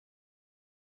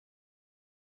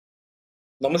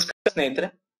ನಮಸ್ಕಾರ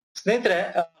ಸ್ನೇಹಿತರೆ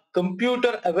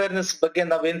computer awareness ಬಗ್ಗೆ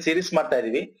ನಾವೇನ್ ಸೀರೀಸ್ ಮಾಡ್ತಾ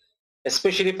ಇದೀವಿ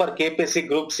especially for KPSC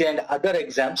group C and other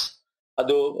exams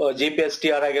ಅದು GPS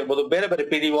TR ಆಗಿರ್ಬೋದು ಬೇರೆ ಬೇರೆ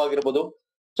PDO ಆಗಿರ್ಬೋದು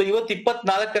ಸೊ ಇವತ್ತು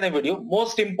 24ನೇ video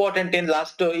most important in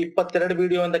last 22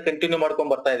 video ಅಂತ ಕಂಟಿನ್ಯೂ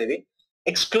ಮಾಡ್ಕೊಂಡ್ ಬರ್ತಾ ಇದೀವಿ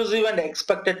ಎಕ್ಸ್ಕ್ಲೂಸಿವ್ ಅಂಡ್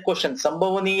ಎಕ್ಸ್ಪೆಕ್ಟೆಡ್ ಕ್ವಶನ್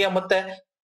ಸಂಭವನೀಯ ಮತ್ತೆ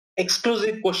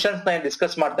ಎಕ್ಸ್ಕ್ಲೂಸಿವ್ ಕ್ವಶನ್ಸ್ ನ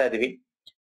ಡಿಸ್ಕಸ್ ಮಾಡ್ತಾ ಇದೀವಿ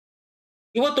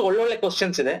ಇವತ್ತು ಒಳ್ಳೊಳ್ಳೆ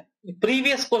ಕ್ವಶನ್ಸ್ ಇದೆ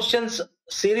ಪ್ರೀವಿಯಸ್ ಕ್ವಶನ್ಸ್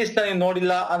ಸೀರೀಸ್ ನ ನೀವು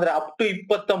ನೋಡಿಲ್ಲ ಅಂದ್ರೆ ಅಪ್ ಟು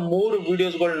 23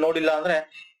 ವಿಡಿಯೋಸ್ ಗಳು ನೋಡಿಲ್ಲ ಅಂದ್ರೆ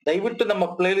ದಯವಿಟ್ಟು ನಮ್ಮ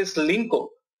ಪ್ಲೇ ಲಿಸ್ಟ್ ಲಿಂಕ್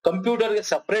ಕಂಪ್ಯೂಟರ್ ಗೆ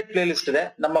ಸಪರೇಟ್ ಪ್ಲೇ ಲಿಸ್ಟ್ ಇದೆ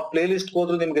ನಮ್ಮ ಪ್ಲೇ ಲಿಸ್ಟ್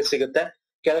ಹೋದ್ರೂ ನಿಮ್ಗೆ ಸಿಗುತ್ತೆ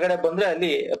ಕೆಳಗಡೆ ಬಂದ್ರೆ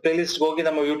ಅಲ್ಲಿ ಪ್ಲೇ ಲಿಸ್ಟ್ ಹೋಗಿ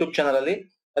ನಮ್ಮ ಯೂಟ್ಯೂಬ್ ಚಾನಲ್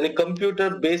ಅಲ್ಲಿ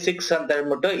ಕಂಪ್ಯೂಟರ್ ಬೇಸಿಕ್ಸ್ ಅಂತ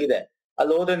ಹೇಳ್ಬಿಟ್ಟು ಇದೆ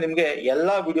ಅಲ್ಲಿ ಹೋದ್ರೆ ನಿಮ್ಗೆ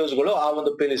ಎಲ್ಲಾ ವಿಡಿಯೋಸ್ ಗಳು ಆ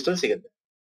ಒಂದು ಪ್ಲೇ ಲಿಸ್ಟ್ ಅಲ್ಲಿ ಸಿಗುತ್ತೆ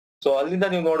ಸೊ ಅಲ್ಲಿಂದ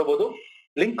ನೀವು ನೋಡಬಹುದು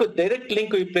ಲಿಂಕ್ ಡೈರೆಕ್ಟ್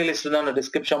ಲಿಂಕ್ ಈ ಪ್ಲೇ ಲಿಸ್ಟ್ ನಾನು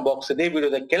ಡಿಸ್ಕ್ರಿಪ್ಷನ್ ಬಾಕ್ಸ್ ಇದೆ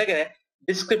ವಿಡಿಯೋದ ಕೆಳಗೆ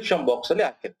ಡಿಸ್ಕ್ರಿಪ್ಷನ್ ಬಾಕ್ಸ್ ಅಲ್ಲಿ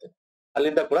ಹಾಕಿರ್ತೇನೆ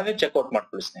ಅಲ್ಲಿಂದ ಕೂಡ ನೀವು ಚೆಕ್ಔಟ್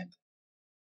ಮಾಡ್ಕೊಳ್ಳಿ ಸ್ನೇಹಿತರೆ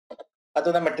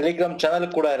ಅಥವಾ ನಮ್ಮ ಟೆಲಿಗ್ರಾಮ್ ಚಾನಲ್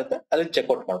ಕೂಡ ಇರುತ್ತೆ ಅಲ್ಲಿ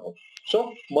ಚೆಕ್ಔಟ್ ಮಾಡ್ಬೋದು ಸೊ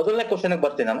ಮೊದಲನೇ ಕ್ವಶನ್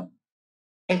ಬರ್ತೀನಿ ನಾನು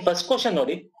ಫಸ್ಟ್ ಕ್ವಶನ್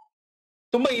ನೋಡಿ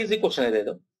ತುಂಬಾ ಈಸಿ ಕ್ವಶನ್ ಇದೆ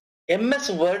ಇದು MS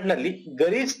ವರ್ಡ್ ನಲ್ಲಿ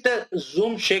ಗರಿಷ್ಠ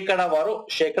ಝೂಮ್ ಶೇಕಡಾವಾರು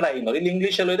ಶೇಕಡ 500 ಇಲ್ಲಿ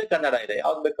ಇಂಗ್ಲಿಷ್ ಅಲ್ಲೂ ಇದೆ ಕನ್ನಡ ಇದೆ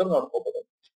ಯಾವ್ದು ಬೇಕಾದ್ರೂ ನೋಡ್ಕೋಬಹುದು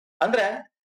ಅಂದ್ರೆ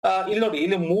ಇಲ್ಲಿ ನೋಡಿ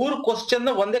ಇಲ್ಲಿ 3 ಕ್ವಶನ್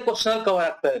ಒಂದೇ ಕ್ವಶನ್ ಅಲ್ಲಿ ಕವರ್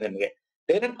ಆಗ್ತಾ ಇದೆ ನಿಮ್ಗೆ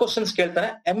ಡೈರೆಕ್ಟ್ ಕ್ವಶನ್ಸ್ ಕೇಳ್ತಾನೆ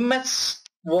MS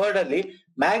ವರ್ಡ್ ಅಲ್ಲಿ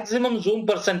ಮ್ಯಾಕ್ಸಿಮಮ್ ಝೂಮ್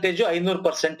ಪರ್ಸೆಂಟೇಜ್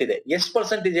 500% ಇದೆ ಎಷ್ಟು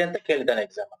ಪರ್ಸೆಂಟೇಜ್ ಅಂತ ಕೇಳಿದಾನೆ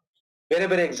ಎಕ್ಸಾಮ್ ಬೇರೆ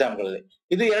ಬೇರೆ ಎಕ್ಸಾಮ್ ಗಳಲ್ಲಿ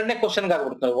ಇದು ಎರಡನೇ ಕ್ವಶನ್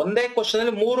ಆಗ್ಬಿಡುತ್ತೆ ಒಂದೇ ಕ್ವಶನ್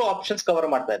ಅಲ್ಲಿ 3 ಆಪ್ಷನ್ಸ್ ಕವರ್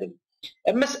ಮಾಡ್ತಾ ಇದೀವಿ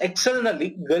MS ಎಕ್ಸೆಲ್ ನಲ್ಲಿ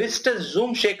ಗರಿಷ್ಠ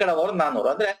ಝೂಮ್ ಶೇಕಡಾವಾರು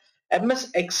 400 ಅಂದ್ರೆ MS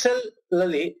ಎಕ್ಸೆಲ್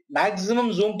ಅಲ್ಲಿ ಮ್ಯಾಕ್ಸಿಮಮ್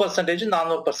ಝೂಮ್ ಪರ್ಸೆಂಟೇಜ್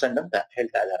 400% ಅಂತ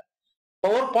ಹೇಳ್ತಾ ಇದ್ದಾರೆ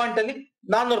ಪವರ್ ಪಾಯಿಂಟ್ ಅಲ್ಲಿ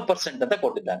 400% ಅಂತ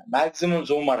ಕೊಟ್ಟಿದ್ದಾನೆ ಮ್ಯಾಕ್ಸಿಮಮ್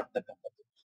ಝೂಮ್ ಮಾಡತಕ್ಕಂಥದ್ದು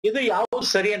ಇದು ಯಾವ್ದು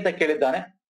ಸರಿ ಅಂತ ಕೇಳಿದ್ದಾನೆ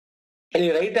ಇಲ್ಲಿ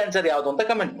ರೈಟ್ ಆನ್ಸರ್ ಯಾವ್ದು ಅಂತ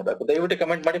ಕಮೆಂಟ್ ಮಾಡಬೇಕು ದಯವಿಟ್ಟು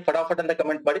ಕಮೆಂಟ್ ಮಾಡಿ ಫಟಾಫಟ್ ಅಂತ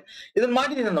ಕಮೆಂಟ್ ಮಾಡಿ ಇದನ್ನ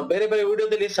ಮಾಡಿದೀನಿ ನಾನು ಬೇರೆ ಬೇರೆ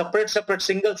ವಿಡಿಯೋದಲ್ಲಿ ಸಪರೇಟ್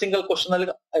ಸಿಂಗಲ್ ಕ್ವಶನ್ ಅಲ್ಲಿ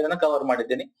ಇದನ್ನ ಕವರ್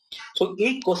ಮಾಡಿದ್ದೀನಿ ಸೊ ಈ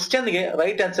ಕ್ವಶನ್ ಗೆ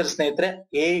ರೈಟ್ ಆನ್ಸರ್ ಸ್ನೇಹಿತರೆ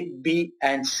A, B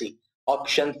and C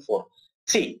option 4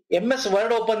 C MS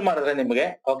word open ಮಾಡಿದ್ರೆ ನಿಮ್ಗೆ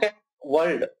ಓಕೆ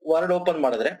ವರ್ಡ್ ಓಪನ್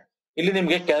ಮಾಡಿದ್ರೆ ಇಲ್ಲಿ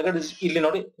ನಿಮ್ಗೆ ಕೆಳಗಡೆ ಇಲ್ಲಿ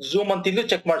ನೋಡಿ ಝೂಮ್ ಅಂತ ಇಲ್ಲಿ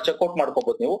ಚೆಕ್ಔಟ್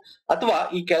ಮಾಡ್ಕೋಬಹುದು ನೀವು ಅಥವಾ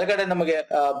ಈ ಕೆಳಗಡೆ ನಮಗೆ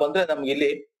ಬಂದ್ರೆ ನಮ್ಗೆ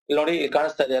ಇಲ್ಲಿ ನೋಡಿ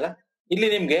ಕಾಣಿಸ್ತಾ ಇದೆಯಲ್ಲ ಇಲ್ಲಿ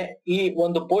ನಿಮ್ಗೆ ಈ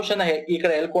ಒಂದು ಪೋರ್ಷನ್ ಈ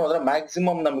ಕಡೆ ಹೇಳ್ಕೊಂಡ್ರೆ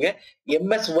ಮ್ಯಾಕ್ಸಿಮಮ್ ನಮ್ಗೆ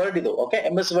MS ವರ್ಡ್ ಇದು ಓಕೆ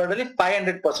MS ವರ್ಡ್ ಅಲ್ಲಿ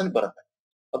 500% ಬರುತ್ತೆ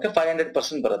ಓಕೆ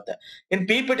 500% ಬರುತ್ತೆ ಇನ್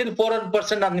PPT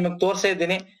 400% ನಾನು ನಿಮಗೆ ತೋರಿಸ್ತಾ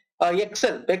ಇದ್ದೀನಿ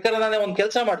ಎಕ್ಸೆಲ್ ಬೇಕಾದ್ರೆ ನಾನು ಒಂದು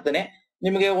ಕೆಲಸ ಮಾಡ್ತೇನೆ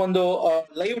ನಿಮಗೆ ಒಂದು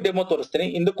ಲೈವ್ ಡೆಮೋ ತೋರಿಸ್ತೀನಿ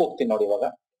ಹಿಂದಕ್ಕೆ ಹೋಗ್ತೀನಿ ನೋಡಿ ಇವಾಗ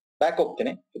ಬ್ಯಾಕ್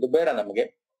ಹೋಗ್ತೀನಿ ಇದು ಬೇಡ ನಮಗೆ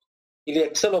ಇಲ್ಲಿ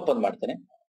ಎಕ್ಸೆಲ್ ಓಪನ್ ಮಾಡ್ತೇನೆ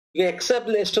ಈಗ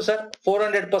ಎಕ್ಸೆಲ್ ಎಷ್ಟು ಸರ್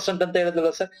 400% ಅಂತ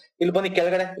ಹೇಳಿದ್ರಲ್ಲ ಸರ್ ಇಲ್ಲಿ ಬನ್ನಿ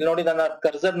ಕೆಳಗಡೆ ಇಲ್ಲಿ ನೋಡಿ ನನ್ನ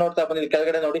ಕರ್ಸರ್ ನೋಡ್ತಾ ಬನ್ನಿ ಇಲ್ಲಿ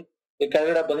ಕೆಳಗಡೆ ನೋಡಿ ಇಲ್ಲಿ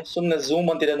ಕೆಳಗಡೆ ಬನ್ನಿ ಸುಮ್ನೆ ಝೂಮ್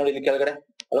ಅಂತಿದೆ ನೋಡಿ ಇಲ್ಲಿ ಕೆಳಗಡೆ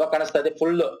ಅಲ್ವಾ ಕಾಣಿಸ್ತಾ ಇದೆ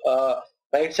full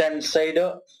right hand side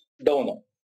down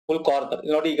full corner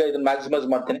ನೋಡಿ ಈಗ ಇದನ್ನ ಮ್ಯಾಕ್ಸಿಮೈಸ್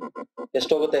ಮಾಡ್ತೀನಿ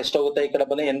ಎಷ್ಟೋಗುತ್ತೆ ಈ ಕಡೆ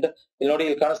ಬನ್ನಿ ಇಲ್ಲಿ ನೋಡಿ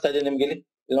ಇಲ್ಲಿ ಕಾಣಿಸ್ತಾ ಇದೆ ನಿಮ್ಗೆ ಇಲ್ಲಿ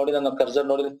ನೋಡಿ ನನ್ನ ಕರ್ಸರ್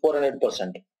ನೋಡಿ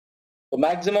 400%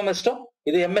 ಮ್ಯಾಕ್ಸಿಮಮ್ ಎಷ್ಟು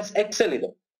ಇದು MS ಎಕ್ಸೆಲ್ ಇದು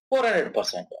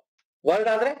 400% ವರ್ಡ್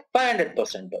ಆದ್ರೆ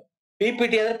 500%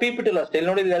 PPT ಆದ್ರೆ PPT ಅಷ್ಟೇ ಇಲ್ಲಿ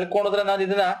ನೋಡಿ ಎಳ್ಕೊಂಡ್ರೆ ನಾನು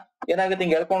ಇದನ್ನ ಏನಾಗುತ್ತೆ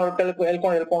ಹಿಂಗೆ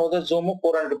ಎಳ್ಕೊಂಡು ಹೋದ್ರೆ ಝೂಮ್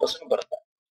 400% ಬರುತ್ತೆ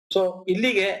ಸೊ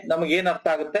ಇಲ್ಲಿಗೆ ನಮ್ಗೆ ಏನ್ ಅರ್ಥ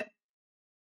ಆಗುತ್ತೆ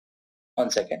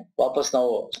ಒಂದ್ ಸೆಕೆಂಡ್ ವಾಪಸ್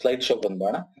ನಾವು ಸ್ಲೈಡ್ ಶೋ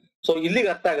ಬಂದ್ಬೋಣ ಸೊ ಇಲ್ಲಿಗೆ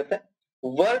ಅರ್ಥ ಆಗುತ್ತೆ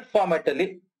ವರ್ಡ್ ಫಾರ್ಮ್ಯಾಟ್ ಅಲ್ಲಿ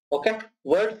ಓಕೆ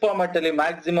ವರ್ಡ್ ಫಾರ್ಮ್ಯಾಟ್ ಅಲ್ಲಿ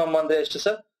ಮ್ಯಾಕ್ಸಿಮಮ್ ಅಂದ್ರೆ ಎಷ್ಟು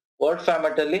ಸರ್ ವರ್ಡ್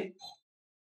ಫಾರ್ಮ್ಯಾಟ್ ಅಲ್ಲಿ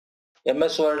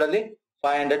MS ವರ್ಡ್ ಅಲ್ಲಿ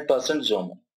 500% ಝೂಮ್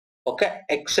ಓಕೆ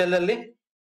ಎಕ್ಸೆಲ್ ಅಲ್ಲಿ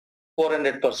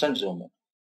 400% ಝೂಮ್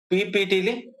PPT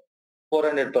ಲಿ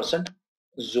 400%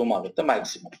 ಝೂಮ್ ಆಗುತ್ತೆ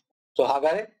ಮ್ಯಾಕ್ಸಿಮಮ್ ಸೊ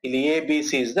ಹಾಗಾದ್ರೆ ಇಲ್ಲಿ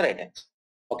ABC is the right answer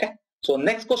okay so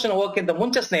next question ಹೋಗಕ್ಕಿಂತ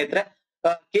ಮುಂಚೆ ಸ್ನೇಹಿತರೆ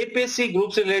KPSC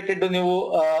ಗ್ರೂಪ್ಸ್ ರಿಲೇಟೆಡ್ ನೀವು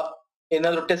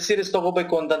ಏನಾದ್ರು ಟೆಸ್ಟ್ ಸೀರೀಸ್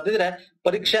ತಗೋಬೇಕು ಅಂತಂತಿದ್ರೆ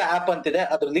ಪರೀಕ್ಷಾ ಆಪ್ ಅಂತಿದೆ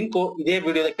ಅದ್ರ ಲಿಂಕ್ ಇದೇ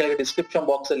ವಿಡಿಯೋದ ಕೆಳಗೆ ಡಿಸ್ಕ್ರಿಪ್ಷನ್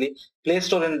ಬಾಕ್ಸ್ ಅಲ್ಲಿ ಪ್ಲೇ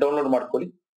ಸ್ಟೋರ್ ಇಂದ ಡೌನ್ಲೋಡ್ ಮಾಡ್ಕೊಳ್ಳಿ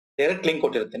ಡೈರೆಕ್ಟ್ ಲಿಂಕ್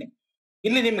ಕೊಟ್ಟಿರ್ತೀನಿ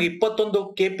ಇಲ್ಲಿ ನಿಮ್ಗೆ 21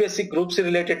 KPSC ಗ್ರೂಪ್ಸ್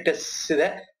ರಿಲೇಟೆಡ್ ಟೆಸ್ಟ್ ಇದೆ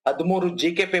 13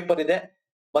 GK ಪೇಪರ್ ಇದೆ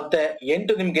ಮತ್ತೆ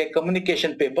 8 ನಿಮ್ಗೆ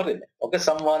ಕಮ್ಯುನಿಕೇಶನ್ ಪೇಪರ್ ಇದೆ ಓಕೆ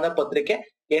ಸಂವಹನ ಪತ್ರಿಕೆ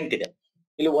 8 ಇದೆ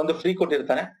ಇಲ್ಲಿ ಒಂದು ಫ್ರೀ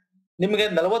ಕೊಟ್ಟಿರ್ತಾನೆ ನಿಮ್ಗೆ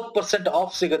 40%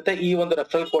 ಆಫ್ ಸಿಗುತ್ತೆ ಈ ಒಂದು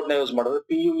ರೆಫರಲ್ ಕೋಡ್ ನ ಯೂಸ್ ಮಾಡಿದ್ರೆ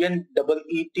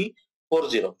PUNEET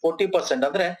 40%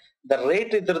 ಅಂದ್ರೆ ದ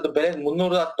ರೇಟ್ ಇದ್ರದ್ದು ಬೆಲೆ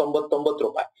 399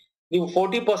 ರೂಪಾಯಿ ನೀವು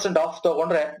 40% ಆಫ್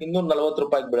ತಗೊಂಡ್ರೆ 240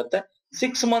 ರೂಪಾಯಿ ಬೀಳುತ್ತೆ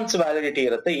 6 ಮಂತ್ಸ್ ವ್ಯಾಲಿಡಿಟಿ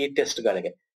ಇರುತ್ತೆ ಈ ಟೆಸ್ಟ್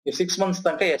ಗಳಿಗೆ ನೀವು 6 ಮಂತ್ಸ್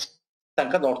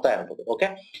ತನಕ ನೋಡ್ತಾ ಇರ್ಬೋದು ಓಕೆ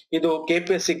ಇದು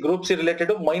KPSC ಗ್ರೂಪ್ಸ್ ರಿಲೇಟೆಡ್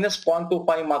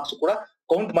 -0.25 ಮಾರ್ಕ್ಸ್ ಕೂಡ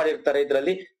ಕೌಂಟ್ ಮಾಡಿರ್ತಾರೆ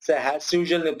ಇದರಲ್ಲಿ ಆಸ್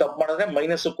ಯೂಶುವಲ್ ನೀವು ತಪ್ಪು ಮಾಡಿದ್ರೆ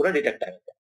ಮೈನಸ್ ಕೂಡ ಡಿಟೆಕ್ಟ್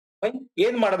ಆಗುತ್ತೆ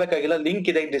ಏನ್ ಮಾಡಬೇಕಾಗಿಲ್ಲ ಲಿಂಕ್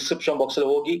ಇದೆ ಡಿಸ್ಕ್ರಿಪ್ಷನ್ ಬಾಕ್ಸ್ ಅಲ್ಲಿ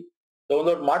ಹೋಗಿ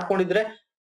ಡೌನ್ಲೋಡ್ ಮಾಡ್ಕೊಂಡಿದ್ರೆ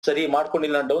ಸರಿ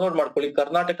ಮಾಡ್ಕೊಂಡಿಲ್ಲ ಡೌನ್ಲೋಡ್ ಮಾಡ್ಕೊಳ್ಳಿ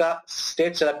ಕರ್ನಾಟಕ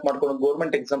ಸ್ಟೇಟ್ ಸೆಲೆಕ್ಟ್ ಮಾಡ್ಕೊಂಡು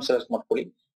ಗೌರ್ಮೆಂಟ್ ಎಕ್ಸಾಮ್ ಸೆಲೆಕ್ಟ್ ಮಾಡ್ಕೊಳ್ಳಿ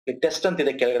ಇಲ್ಲಿ ಟೆಸ್ಟ್ ಅಂತ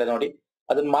ಇದೆ ಕೆಳಗಡೆ ನೋಡಿ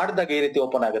ಅದನ್ನ ಮಾಡಿದಾಗ ಈ ರೀತಿ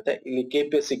ಓಪನ್ ಆಗುತ್ತೆ ಇಲ್ಲಿ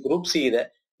KPSC ಗ್ರೂಪ್ ಸಿ ಇದೆ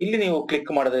ಇಲ್ಲಿ ನೀವು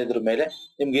ಕ್ಲಿಕ್ ಮಾಡಿದ್ರೆ ಇದ್ರ ಮೇಲೆ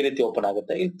ನಿಮ್ಗೆ ಈ ರೀತಿ ಓಪನ್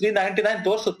ಆಗುತ್ತೆ ಇಲ್ಲಿ 399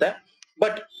 ತೋರಿಸುತ್ತೆ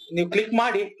ಬಟ್ ನೀವು ಕ್ಲಿಕ್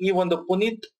ಮಾಡಿ ಈ ಒಂದು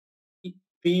ಪುನೀತ್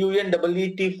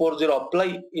PUNEET 40 ಅಪ್ಲೈ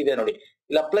ಇದೆ ನೋಡಿ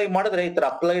ಇಲ್ಲಿ ಅಪ್ಲೈ ಮಾಡಿದ್ರೆ ಈ ತರ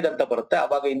ಅಪ್ಲೈಡ್ ಅಂತ ಬರುತ್ತೆ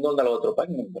ಅವಾಗ 240 ರೂಪಾಯಿ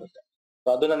ನಿಮ್ಗೆ ಬರುತ್ತೆ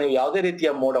ಅದನ್ನ ನೀವು ಯಾವುದೇ ರೀತಿಯ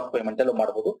ಮೋಡ್ ಆಫ್ ಪೇಮೆಂಟ್ ಅಲ್ಲೂ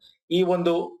ಮಾಡಬಹುದು. ಈ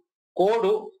ಒಂದು ಕೋಡ್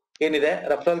ಏನಿದೆ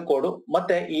ರೆಫರಲ್ ಕೋಡ್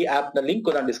ಮತ್ತೆ ಈ ಆಪ್ ನ ಲಿಂಕ್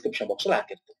ನಾನು ಡಿಸ್ಕ್ರಿಪ್ಷನ್ ಬಾಕ್ಸ್ ಅಲ್ಲಿ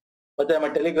ಹಾಕಿರ್ತೀನಿ. ಮತ್ತೆ ನಮ್ಮ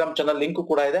ಟೆಲಿಗ್ರಾಮ್ ಚಾನಲ್ ಲಿಂಕ್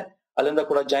ಕೂಡ ಇದೆ, ಅಲ್ಲಿಂದ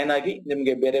ಕೂಡ ಜಾಯ್ನ್ ಆಗಿ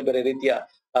ನಿಮ್ಗೆ ಬೇರೆ ಬೇರೆ ರೀತಿಯ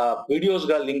ವಿಡಿಯೋಸ್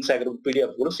ಗಳ ಲಿಂಕ್ಸ್ ಆಗಿರ್ಬೋದು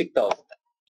PDF ಗಳು ಸಿಗ್ತಾ ಹೋಗುತ್ತೆ.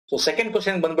 ಸೊ ಸೆಕೆಂಡ್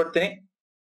ಕ್ವಶನ್ ಬಂದ್ಬಿಡ್ತೀನಿ.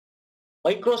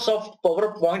 ಮೈಕ್ರೋಸಾಫ್ಟ್ ಪವರ್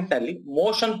ಪಾಯಿಂಟ್ ನಲ್ಲಿ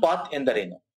ಮೋಷನ್ ಪಾತ್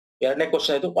ಎಂದರೇನು? ಎರಡನೇ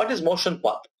ಕ್ವಶನ್ ಇದು, what is motion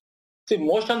path?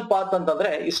 Motion path ಅಂತಂದ್ರೆ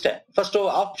ಇಷ್ಟೇ. ಫಸ್ಟ್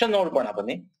ಆಪ್ಷನ್ ನೋಡ್ಬೋಣ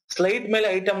ಬನ್ನಿ. ಸ್ಲೈಡ್ ಮೇಲೆ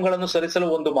ಐಟಮ್ ಗಳನ್ನು ಸರಿಸಲು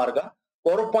ಒಂದು ಮಾರ್ಗ,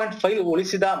 ಪವರ್ ಪಾಯಿಂಟ್ ಫೈಲ್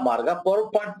ಉಳಿಸಿದ ಮಾರ್ಗ, ಪವರ್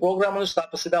ಪಾಯಿಂಟ್ ಪ್ರೋಗ್ರಾಮ್ ಅನ್ನು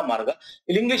ಸ್ಥಾಪಿಸಿದ ಮಾರ್ಗ.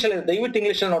 ಇಲ್ಲಿ ಇಂಗ್ಲಿಷ್ ಅಲ್ಲಿ ದಯವಿಟ್ಟು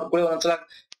ಇಂಗ್ಲಿಷ್ ಅಲ್ಲಿ ನೋಡ್ಕೊಳ್ಳಿ ಒಂದ್ಸಲ.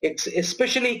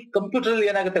 ಎಸ್ಪೆಷಲಿ ಕಂಪ್ಯೂಟರ್ ಅಲ್ಲಿ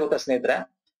ಏನಾಗುತ್ತೆ ಗೊತ್ತಾ ಸ್ನೇಹಿತರೆ,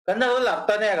 ಕನ್ನಡದಲ್ಲಿ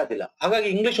ಅರ್ಥನೇ ಆಗೋದಿಲ್ಲ. ಹಾಗಾಗಿ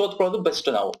ಇಂಗ್ಲಿಷ್ ಓದ್ಕೊಳ್ಳೋದು ಬೆಸ್ಟ್.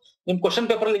 ನಾವು ನಿಮ್ ಕ್ವಶನ್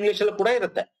ಪೇಪರ್ ಅಲ್ಲಿ ಇಂಗ್ಲಿಷ್ ಅಲ್ಲಿ ಕೂಡ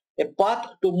ಇರುತ್ತೆ. A path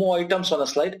to move items on a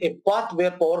slide, A path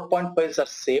wear power point files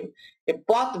are save, A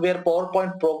path wear power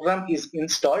point program is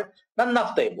installed, none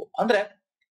of the ಇವು. ಅಂದ್ರೆ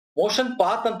motion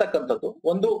path ಅಂತಕ್ಕಂಥದ್ದು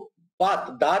ಒಂದು path,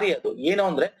 ದಾರಿ. ಅದು ಏನು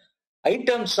ಅಂದ್ರೆ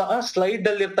ಐಟಮ್ಸ್ ಸ್ಲೈಡ್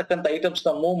ಅಲ್ಲಿ ಇರ್ತಕ್ಕಂಥ ಐಟಮ್ಸ್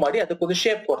ನ ಮೂವ್ ಮಾಡಿ ಅದಕ್ಕೊಂದು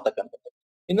ಶೇಪ್ ಕೊಡ್ತಕ್ಕಂಥದ್ದು.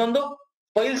 ಇನ್ನೊಂದು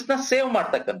ಫೈಲ್ಸ್ ನ ಸೇವ್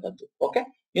ಮಾಡ್ತಕ್ಕಂಥದ್ದು. ಓಕೆ,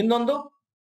 ಇನ್ನೊಂದು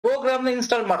ಪ್ರೋಗ್ರಾಮ್ ನ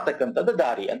ಇನ್ಸ್ಟಾಲ್ ಮಾಡ್ತಕ್ಕಂಥದ್ದು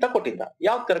ದಾರಿ ಅಂತ ಕೊಟ್ಟಿದ್ದ.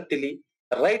 ಯಾವ್ದು ಕರೆಕ್ಟ್ ಇಲ್ಲಿ?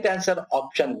 Right answer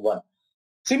option 1.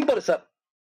 Simple sir.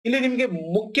 ಇಲ್ಲಿ ನಿಮ್ಗೆ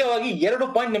ಮುಖ್ಯವಾಗಿ 2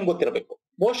 ಪಾಯಿಂಟ್ ನಿಮ್ಗೆ ಗೊತ್ತಿರಬೇಕು.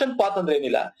 ಮೋಷನ್ ಪಾತ್ ಅಂದ್ರೆ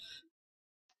ಏನಿಲ್ಲ,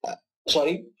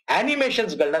 ಸಾರಿ,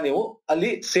 ಆನಿಮೇಷನ್ಸ್ ಗಳನ್ನ ನೀವು ಅಲ್ಲಿ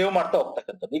ಸೇವ್ ಮಾಡ್ತಾ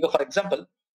ಹೋಗ್ತಕ್ಕಂಥದ್ದು. ಈಗ ಫಾರ್ ಎಕ್ಸಾಂಪಲ್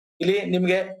ಇಲ್ಲಿ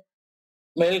ನಿಮ್ಗೆ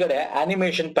ಮೇಲ್ಗಡೆ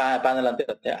ಆನಿಮೇಷನ್ ಪ್ಯಾನಲ್ ಅಂತ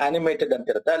ಇರುತ್ತೆ, ಆನಿಮೇಟೆಡ್ ಅಂತ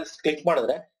ಇರುತ್ತೆ. ಅಲ್ಲಿ ಕ್ಲಿಕ್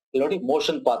ಮಾಡಿದ್ರೆ ಇಲ್ಲಿ ನೋಡಿ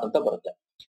ಮೋಷನ್ ಪಾತ್ ಅಂತ ಬರುತ್ತೆ.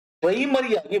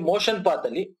 ಪ್ರೈಮರಿಯಾಗಿ ಮೋಷನ್ ಪಾತ್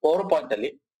ಅಲ್ಲಿ ಪವರ್ ಪಾಯಿಂಟ್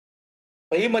ಅಲ್ಲಿ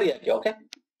ಪ್ರೈಮರಿಯಾಗಿ okay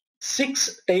 6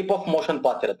 type of motion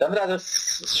path ಇರುತ್ತೆ. ಅಂದ್ರೆ ಅದ್ರ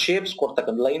ಶೇಪ್ಸ್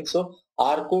ಕೊಡ್ತಕ್ಕಂಥ lines,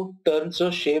 arc, turns,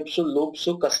 shapes, loops,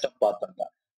 custom path ಅಂತ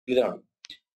ಇದೆ ನೋಡಿ.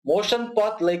 Motion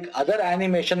path like other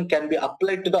animation can be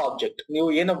applied to the object. ನೀವು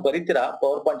ಏನು ಬರೀತೀರಾ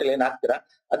ಪವರ್ ಪಾಯಿಂಟ್ ಅಲ್ಲಿ ಏನ್ ಹಾಕ್ತೀರಾ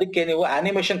ಅದಕ್ಕೆ ನೀವು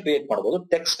ಆನಿಮೇಷನ್ ಕ್ರಿಯೇಟ್ ಮಾಡಬಹುದು.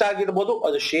 ಟೆಕ್ಸ್ಟ್ ಆಗಿರ್ಬೋದು,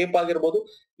 ಅದು ಶೇಪ್ ಆಗಿರ್ಬೋದು,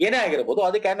 ಏನೇ ಆಗಿರ್ಬೋದು,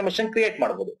 ಅದಕ್ಕೆ ಆನಿಮೇಷನ್ ಕ್ರಿಯೇಟ್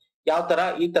ಮಾಡಬಹುದು. ಯಾವ ತರ?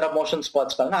 ಈ ತರ ಮೋಷನ್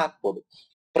ಪಾತ್ಸ್ ಗಳನ್ನ ಹಾಕ್ಬಹುದು.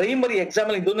 ಪ್ರೈಮರಿ ಎಕ್ಸಾಮ್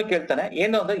ಅಲ್ಲಿ ಇದನ್ನು ಕೇಳ್ತಾನೆ,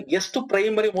 ಏನು ಅಂದ್ರೆ ಎಷ್ಟು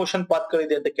ಪ್ರೈಮರಿ ಮೋಷನ್ ಪಾತ್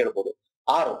ಗಳಿದೆ ಅಂತ ಕೇಳ್ಬೋದು.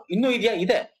 6 ಇನ್ನೂ ಇದೆಯಾ?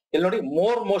 ಇದೆ. ಇಲ್ಲಿ ನೋಡಿ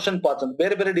ಮೋರ್ ಮೋಷನ್ ಪಾತ್ ಅಂತ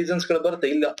ಬೇರೆ ಬೇರೆ ಡಿಸೈನ್ಸ್ ಗಳು ಬರುತ್ತೆ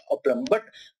ಇಲ್ಲ, ಬಟ್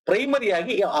ಪ್ರೈಮರಿ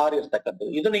ಆಗಿ 6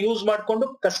 ಇರ್ತಕ್ಕಂಥದ್ದು. ಇದನ್ನ ಯೂಸ್ ಮಾಡ್ಕೊಂಡು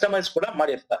ಕಸ್ಟಮೈಸ್ ಕೂಡ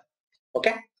ಮಾಡಿರ್ತಾರೆ.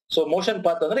 ಓಕೆ, ಸೊ ಮೋಷನ್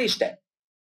ಪಾತ್ ಅಂದ್ರೆ ಇಷ್ಟೇ,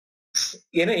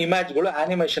 ಏನು ಇಮೇಜ್ಗಳು,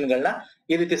 ಆನಿಮೇಷನ್ ಗಳನ್ನ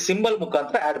ಈ ರೀತಿ ಸಿಂಬಲ್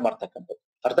ಮುಖಾಂತರ ಆಡ್ ಮಾಡ್ತಕ್ಕಂಥದ್ದು.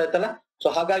 ಅರ್ಥ ಆಯ್ತಲ್ಲ? ಸೊ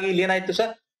ಹಾಗಾಗಿ ಇಲ್ಲಿ ಏನಾಯ್ತು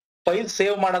ಸರ್? ಫೈಲ್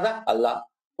ಸೇವ್ ಮಾಡದ ಅಲ್ಲ,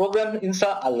 ಪ್ರೋಗ್ರಾಮ್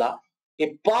ಇನ್ಸ್ಟಾಲ್ ಅಲ್ಲ, A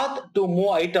path to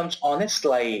move items on A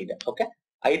slide. Okay,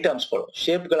 items ಗಳು,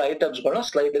 ಶೇಪ್ ಗಳ ಐಟಮ್ಸ್ ಗಳು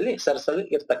ಸ್ಲೈಡ್ ಅಲ್ಲಿ ಸರಿಸಲು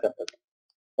ಇರ್ತಕ್ಕಂಥದ್ದು.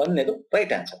 ಒಂದೇದು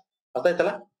ರೈಟ್ ಆನ್ಸರ್. ಅರ್ಥ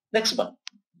ಆಯ್ತಲ್ಲ? ನೆಕ್ಸ್ಟ್ ಬನ್.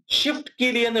 ಶಿಫ್ಟ್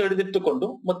ಕೀಲಿಯನ್ನು ಹಿಡಿದಿಟ್ಟುಕೊಂಡು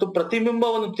ಮತ್ತು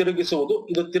ಪ್ರತಿಬಿಂಬವನ್ನು ತಿರುಗಿಸುವುದು.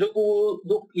 ಇದು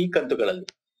ತಿರುಗುವುದು ಈ ಕಂತುಗಳಲ್ಲಿ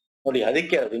ನೋಡಿ.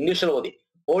 ಅದಕ್ಕೆ ಇಂಗ್ಲಿಷ್ ಅಲ್ಲಿ ಓದಿ.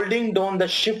 Holding down the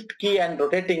shift key and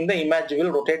rotating the image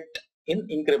will rotate in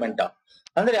increment of.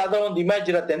 ಅಂದ್ರೆ ಯಾವ್ದಾರ ಒಂದು ಇಮೇಜ್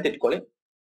ಇರುತ್ತೆ ಅಂತ ಇಟ್ಕೊಳ್ಳಿ.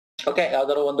 ಓಕೆ,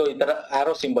 ಯಾವ್ದಾರ ಒಂದು ಈ ತರ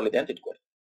ಆರೋ ಸಿಂಬಲ್ ಇದೆ ಅಂತ ಇಟ್ಕೊಳ್ಳಿ.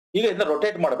 ಈಗ ಇದನ್ನ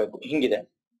ರೊಟೇಟ್ ಮಾಡಬೇಕು. ಹಿಂಗಿದೆ,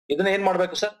 ಇದನ್ನ ಏನ್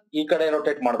ಮಾಡ್ಬೇಕು ಸರ್? ಈ ಕಡೆ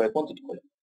ರೊಟೇಟ್ ಮಾಡ್ಬೇಕು ಅಂತ ಇಟ್ಕೊಳ್ಳಿ.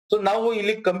 ಸೊ ನಾವು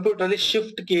ಇಲ್ಲಿ ಕಂಪ್ಯೂಟರ್ ಅಲ್ಲಿ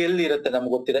ಶಿಫ್ಟ್ ಕೀ ಎಲ್ಲಿ ಇರುತ್ತೆ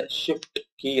ನಮ್ಗೆ ಗೊತ್ತಿದೆ. ಶಿಫ್ಟ್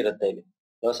ಕೀ ಇರುತ್ತೆ ಇಲ್ಲಿ,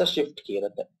 ಹೊಸ ಶಿಫ್ಟ್ ಕೀ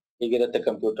ಇರುತ್ತೆ, ಹೀಗಿರುತ್ತೆ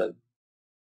ಕಂಪ್ಯೂಟರ್ ಅಲ್ಲಿ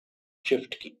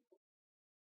ಶಿಫ್ಟ್ ಕೀ.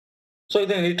 ಸೊ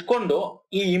ಇದನ್ನ ಇಟ್ಕೊಂಡು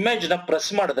ಈ ಇಮೇಜ್ ನ ಪ್ರೆಸ್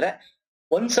ಮಾಡಿದ್ರೆ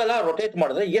ಒಂದ್ಸಲ ರೊಟೇಟ್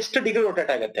ಮಾಡಿದ್ರೆ ಎಷ್ಟು ಡಿಗ್ರಿ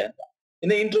ರೊಟೇಟ್ ಆಗುತ್ತೆ ಅಂತ.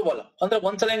 ಇನ್ನು ಇಂಟರ್ವಲ್ ಅಂದ್ರೆ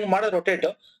ಒಂದ್ಸಲ ಹಿಂಗ್ ಮಾಡೋ ರೊಟೇಟ್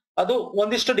ಅದು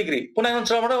ಒಂದಿಷ್ಟು ಡಿಗ್ರಿ, ಪುನಃ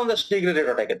ಒಂದ್ಸಲ ಮಾಡೋ ಒಂದಷ್ಟು ಡಿಗ್ರಿ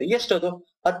ರೊಟೇಟ್ ಆಗುತ್ತೆ. ಎಷ್ಟು ಅದು?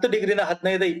 10 ಡಿಗ್ರಿನ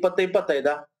 15, 20,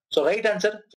 25. So right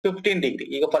answer 15 degree.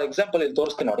 ಈಗ ಫಾರ್ ಎಕ್ಸಾಂಪಲ್ ಇಲ್ಲಿ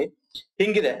ತೋರಿಸ್ತೀನಿ ನೋಡಿ.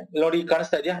 ಹಿಂಗಿದೆ ನೋಡಿ,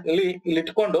 ಕಾಣಿಸ್ತಾ ಇದೆಯಾ? ಇಲ್ಲಿ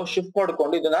ಇಟ್ಕೊಂಡು ಶಿಫ್ಟ್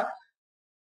ಮಾಡ್ಕೊಂಡು ಇದನ್ನ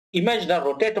ಇಮೇಜ್ ನ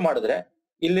ರೊಟೇಟ್ ಮಾಡಿದ್ರೆ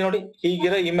ಇಲ್ಲಿ ನೋಡಿ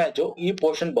ಹೀಗಿರೋ ಇಮೇಜ್ ಈ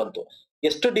ಪೋರ್ಷನ್ ಬಂತು.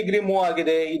 ಎಷ್ಟು ಡಿಗ್ರಿ ಮೂವ್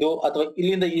ಆಗಿದೆ ಇದು, ಅಥವಾ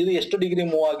ಇಲ್ಲಿಂದ ಇದು ಎಷ್ಟು ಡಿಗ್ರಿ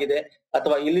ಮೂವ್ ಆಗಿದೆ,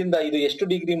 ಅಥವಾ ಇಲ್ಲಿಂದ ಇದು ಎಷ್ಟು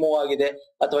ಡಿಗ್ರಿ ಮೂವ್ ಆಗಿದೆ,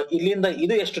 ಅಥವಾ ಇಲ್ಲಿಂದ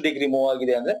ಇದು ಎಷ್ಟು ಡಿಗ್ರಿ ಮೂವ್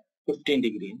ಆಗಿದೆ ಅಂದ್ರೆ 15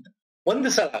 ಡಿಗ್ರಿ ಅಂತ. ಒಂದು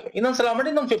ಸಲ ಆಗ ಇನ್ನೊಂದ್ಸಲ ಮಾಡಿ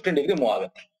ಇನ್ನೊಂದು 15 ಡಿಗ್ರಿ ಮೂವ್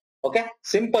ಆಗುತ್ತೆ. Okay,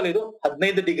 simple. ಇದು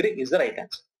 15 degree is the right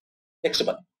answer. Next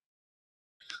ಬನ್ನಿ.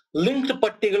 ಲಿಂಕ್ಡ್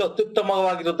ಪಟ್ಟಿಗಳು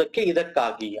ಅತ್ಯುತ್ತಮವಾಗಿರುವುದಕ್ಕೆ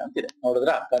ಇದಕ್ಕಾಗಿ ಅಂತಿದೆ.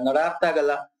 ನೋಡಿದ್ರ? ಕನ್ನಡ ಅರ್ಥ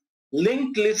ಆಗಲ್ಲ.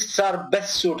 Link lists R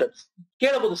best suited.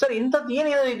 ಕೇಳಬಹುದು ಸರ್ ಇಂಥದ್ದು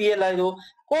ಏನೇನೋ ಇದೆಯಲ್ಲ, ಇದು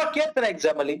ಕೇಳ್ತಾನೆ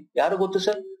ಎಕ್ಸಾಮ್ ಅಲ್ಲಿ. ಯಾರು ಗೊತ್ತು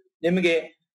ಸರ್? ನಿಮಗೆ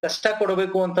ಕಷ್ಟ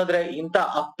ಕೊಡಬೇಕು ಅಂತಂದ್ರೆ ಇಂಥ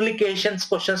ಅಪ್ಲಿಕೇಶನ್ಸ್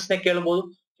ಕ್ವಶನ್ಸ್ ನೇ ಕೇಳಬಹುದು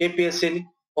KPSC ಅಲ್ಲಿ.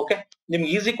 ಓಕೆ, ನಿಮ್ಗೆ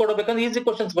ಈಸಿ ಕೊಡಬೇಕಂದ್ರೆ ಈಸಿ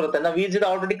ಕ್ವಶನ್ಸ್ ಬರುತ್ತೆ. ನಾವು ಈಸಿ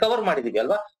ಆಲ್ರೆಡಿ ಕವರ್ ಮಾಡಿದೀವಿ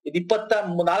ಅಲ್ವಾ. ಇದು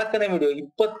 24ನೇ ವಿಡಿಯೋ,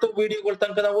 20 ವಿಡಿಯೋಗಳ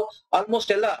ತನಕ ನಾವು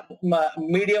ಆಲ್ಮೋಸ್ಟ್ ಎಲ್ಲ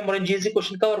medium range easy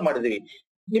question cover ಮಾಡಿದೀವಿ.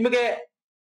 ನಿಮಗೆ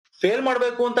ಫೇಲ್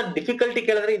ಮಾಡ್ಬೇಕು ಅಂತ ಡಿಫಿಕಲ್ಟಿ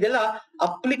ಕೇಳಿದ್ರೆ ಇದೆಲ್ಲ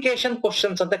ಅಪ್ಲಿಕೇಶನ್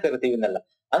ಕ್ವಶನ್ಸ್ ಅಂತ ಕರಿತೀವಿ ಇದನ್ನೆಲ್ಲ.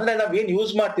 ಅಂದ್ರೆ ನಾವ್ ಏನ್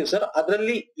ಯೂಸ್ ಮಾಡ್ತೀವಿ ಸರ್,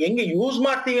 ಅದರಲ್ಲಿ ಹೆಂಗೆ ಯೂಸ್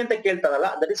ಮಾಡ್ತೀವಿ ಅಂತ ಕೇಳ್ತಾರಲ್ಲ,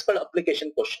 that is called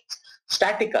application questions,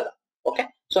 static ಅಲ್ಲ. ಓಕೆ,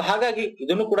 ಸೊ ಹಾಗಾಗಿ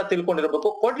ಇದನ್ನು ಕೂಡ ತಿಳ್ಕೊಂಡಿರ್ಬೇಕು.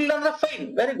 ಕೊಡ್ಲಿಲ್ಲ ಅಂದ್ರೆ fine,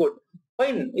 very good,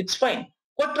 fine, it's fine.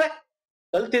 ಕೊಟ್ರೆ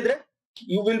ಕಲ್ತಿದ್ರೆ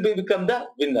you will be become the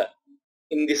winner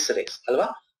in this race ಅಲ್ವಾ.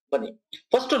 ಬನ್ನಿ,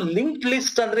 ಫಸ್ಟ್ ಲಿಂಕ್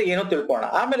ಲಿಸ್ಟ್ ಅಂದ್ರೆ ಏನೋ ತಿಳ್ಕೋಣ,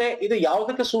 ಆಮೇಲೆ ಇದು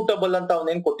ಯಾವ್ದಕ್ಕೆ ಸೂಟಬಲ್ ಅಂತ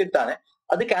ಅವನೇನ್ ಕೊಟ್ಟಿರ್ತಾನೆ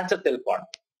ಅದಕ್ಕೆ ಆನ್ಸರ್ ತಿಳ್ಕೋಣ.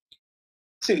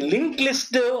 ಲಿಂಕ್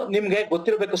ಲಿಸ್ಟ್ ನಿಮ್ಗೆ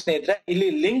ಗೊತ್ತಿರಬೇಕು ಸ್ನೇಹಿತರೆ. ಇಲ್ಲಿ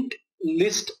ಲಿಂಕ್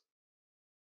ಲಿಸ್ಟ್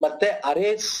ಮತ್ತೆ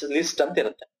ಅರೇಸ್ ಲಿಸ್ಟ್ ಅಂತ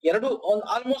ಇರುತ್ತೆ. ಎರಡು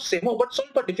ಆಲ್ಮೋಸ್ಟ್ ಸೇಮ್, ಬಟ್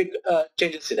ಸ್ವಲ್ಪ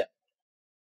ಚೇಂಜಸ್ ಇದೆ.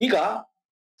 ಈಗ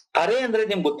ಅರೇ ಅಂದ್ರೆ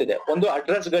ನಿಮ್ಗೆ ಗೊತ್ತಿದೆ, ಒಂದು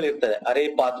ಅಡ್ರೆಸ್ ಗಳು ಇರ್ತದೆ, ಅರೇ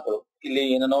ಪಾತ್ಗಳು. ಇಲ್ಲಿ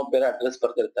ಏನೇನೋ ಬೇರೆ ಅಡ್ರೆಸ್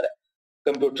ಬರ್ತಿರ್ತಾರೆ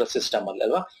ಕಂಪ್ಯೂಟರ್ ಸಿಸ್ಟಮ್ ಅಲ್ಲಿ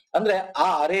ಅಲ್ವಾ. ಅಂದ್ರೆ ಆ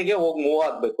ಅರೇಗೆ ಹೋಗಿ ಮೂವ್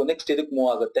ಆಗ್ಬೇಕು, ನೆಕ್ಸ್ಟ್ ಇದಕ್ ಮೂವ್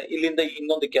ಆಗುತ್ತೆ, ಇಲ್ಲಿಂದ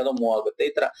ಇನ್ನೊಂದಕ್ಕೆ ಏನೋ ಮೂವ್ ಆಗುತ್ತೆ,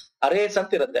 ಈ ತರ ಅರೇಸ್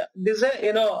ಅಂತ ಇರುತ್ತೆ. ದಿಸ್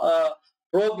ಏನೋ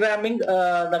ಪ್ರೋಗ್ರಾಮಿಂಗ್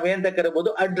ನಾವೇಂತ ಕರಿಬಹುದು,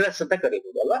 ಅಡ್ರೆಸ್ ಅಂತ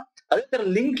ಕರಿಬಹುದು ಅಲ್ವಾ. ಅದೇ ತರ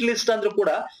ಲಿಂಕ್ ಲಿಸ್ಟ್ ಅಂದ್ರೂ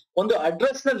ಕೂಡ ಒಂದು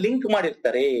ಅಡ್ರೆಸ್ ನ ಲಿಂಕ್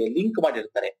ಮಾಡಿರ್ತಾರೆ.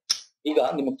 ಈಗ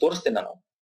ನಿಮ್ಗೆ ತೋರಿಸ್ತೇನೆ ನಾನು.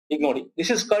 ಈಗ ನೋಡಿ,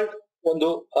 ದಿಸ್ ಇಸ್ ಕಾಲ್ಡ್ ಒಂದು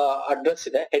ಅಡ್ರೆಸ್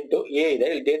ಇದೆ, ಹೆಡ್ ಎ ಇದೆ,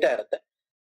 ಇಲ್ಲಿ ಡೇಟಾ ಇರುತ್ತೆ.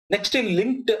 ನೆಕ್ಸ್ಟ್ ಇಲ್ಲಿ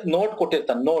ಲಿಂಕ್ಡ್ ನೋಡ್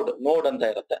ಕೊಟ್ಟಿರ್ತಾನೆ, ನೋಡ್ ಅಂತ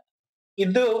ಇರುತ್ತೆ.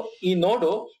 ಇದು ಈ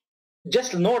ನೋಡು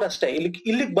ಜಸ್ಟ್ ನೋಡ್ ಅಷ್ಟೇ.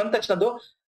 ಇಲ್ಲಿಗೆ ಬಂದ ತಕ್ಷಣ ಅದು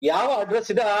ಯಾವ ಅಡ್ರೆಸ್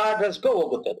ಇದೆ ಆ ಅಡ್ರೆಸ್ಗೆ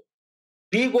ಹೋಗುತ್ತೆ. ಅದು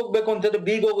ಬಿಗ್ ಹೋಗ್ಬೇಕು ಅಂತಿದ್ರೆ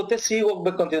ಬಿಗ್ ಹೋಗುತ್ತೆ, ಸಿಗ್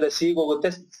ಹೋಗ್ಬೇಕು ಅಂತಿದ್ರೆ ಸಿಗ್ ಹೋಗುತ್ತೆ,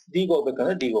 ಡಿಗ್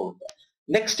ಹೋಗ್ಬೇಕಂದ್ರೆ ಡಿಗ್ ಹೋಗುತ್ತೆ.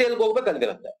 ನೆಕ್ಸ್ಟ್ ಎಲ್ಗೆ ಹೋಗ್ಬೇಕು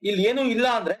ಅಲ್ಲಿರುತ್ತೆ. ಇಲ್ಲಿ ಏನು ಇಲ್ಲ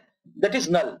ಅಂದ್ರೆ ದಟ್ ಇಸ್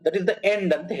ನಲ್, ದಟ್ ಇಸ್ ದ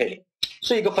ಎಂಡ್ ಅಂತ ಹೇಳಿ.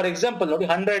 ಸೊ ಈಗ ಫಾರ್ ಎಕ್ಸಾಂಪಲ್ ನೋಡಿ,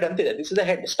 100 ಅಂತ ಇದೆ, this is the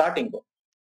head starting.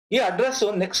 ಈ ಅಡ್ರೆಸ್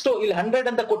ನೆಕ್ಸ್ಟ್ ಇಲ್ಲಿ 100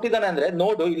 ಅಂತ ಕೊಟ್ಟಿದ್ದಾನೆ ಅಂದ್ರೆ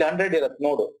ನೋಡು ಇಲ್ಲಿ 100 ಇರುತ್ತೆ.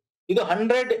 ನೋಡು ಇದು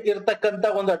 100 ಇರತಕ್ಕಂತ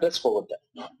ಒಂದು ಅಡ್ರೆಸ್ ಹೋಗುತ್ತೆ.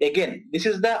 ಅಗೇನ್ ದಿಸ್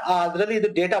ಇಸ್ ದ ಅದರಲ್ಲಿ ಇದು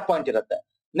ಡೇಟಾ ಪಾಯಿಂಟ್ ಇರುತ್ತೆ.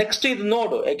 ನೆಕ್ಸ್ಟ್ ಇದು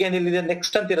ನೋಡು, ಅಗೇನ್ ಇಲ್ಲಿ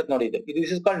ನೆಕ್ಸ್ಟ್ ಅಂತ ಇರುತ್ತೆ ನೋಡಿ, ಇದು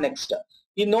ದಿಸ್ ಇಸ್ ಕಾಲ್ಡ್ ನೆಕ್ಸ್ಟ್.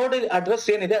 ಈ ನೋಡ್ ಅಡ್ರೆಸ್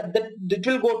ಏನಿದೆ that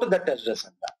will go to that address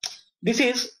ಅಂತ. ದಿಸ್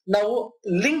ಈಸ್ ನಾವು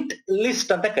ಲಿಂಕ್ಡ್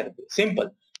ಲಿಸ್ಟ್ ಅಂತ ಕರಿತೀವಿ. ಸಿಂಪಲ್.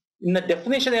 ಇನ್ನ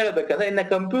ಡೆಫಿನೇಷನ್ ಹೇಳಬೇಕಂದ್ರೆ, in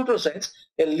computer science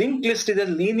A link list is A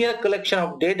linear collection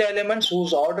of data elements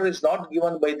whose order is not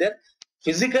given by there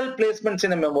physical placements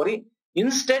in a memory.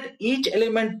 Instead each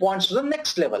element points to the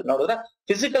next level. ನೋಡಿದ್ರೆ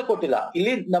physical ಕೊಟ್ಟಿಲ್ಲ,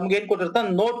 ಇಲ್ಲಿ ನಮ್ಗೆ ಏನ್ ಕೊಟ್ಟಿರ್ತಾನೆ,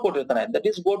 ನೋಡ್ ಕೊಟ್ಟಿರ್ತಾನೆ, that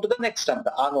is go to the next ಅಂತ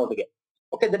ಆ ನೋಡ್ಗೆ.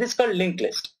 Okay, that is called link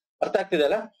list. ಅರ್ಥ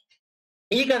ಆಗ್ತಿದೆಯಲ್ಲ?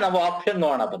 ಈಗ ನಾವು ಆಪ್ಷನ್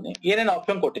ನೋಡೋಣ ಬನ್ನಿ, ಏನೇನು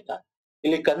ಆಪ್ಷನ್ ಕೊಟ್ಟಿದ್ದಾರೆ.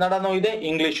 ಇಲ್ಲಿ ಕನ್ನಡನೂ ಇದೆ,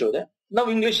 ಇಂಗ್ಲಿಷು ಇದೆ. ನಾವು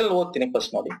ಇಂಗ್ಲಿಷ್ ಅಲ್ಲಿ ಓದ್ತೀನಿ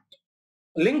ಫಸ್ಟ್ ನೋಡಿ.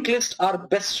 Link list R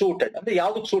best suited ಅಂದ್ರೆ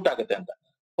ಯಾವ್ದಕ್ ಸೂಟ್ ಆಗುತ್ತೆ ಅಂತ,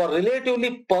 for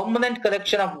relatively permanent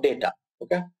collection of data.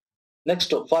 Okay,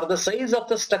 next for the size of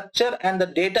the structure and the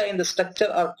data in the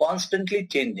structure R constantly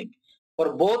changing.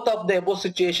 For both of the above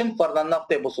situation, for none of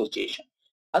the above situation.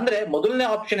 ಅಂದ್ರೆ ಮೊದಲನೇ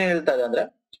option ಏನ್ ಹೇಳ್ತಾ ಇದೆ ಅಂದ್ರೆ,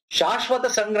 ಶಾಶ್ವತ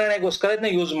ಸಂಗ್ರಹಣೆಗೋಸ್ಕರ ಇದನ್ನ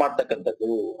use ಮಾಡ್ತಕ್ಕಂಥದ್ದು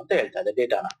ಅಂತ ಹೇಳ್ತಾ ಇದೆ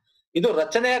ಡೇಟಾನ. ಇದು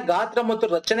ರಚನೆಯ ಗಾತ್ರ ಮತ್ತು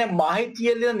ರಚನೆ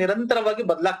ಮಾಹಿತಿಯಲ್ಲಿ ನಿರಂತರವಾಗಿ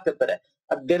ಬದಲಾಗ್ತಿರ್ತಾರೆ.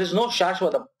 ದೇರ್ ಇಸ್ ನೋ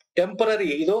ಶಾಶ್ವತ, ಟೆಂಪರರಿ.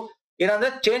 ಇದು ಏನಂದ್ರೆ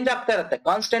ಚೇಂಜ್ ಆಗ್ತಾ ಇರುತ್ತೆ,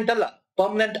 ಕಾನ್ಸ್ಟೆಂಟ್ ಅಲ್ಲ,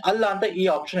 ಪರ್ಮನೆಂಟ್ ಅಲ್ಲ ಅಂತ ಈ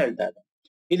ಆಪ್ಷನ್ ಹೇಳ್ತಾ ಇದೆ.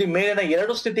 ಇಲ್ಲಿ ಮೇಲಿನ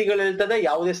 2 ಸ್ಥಿತಿಗಳು ಹೇಳ್ತದೆ,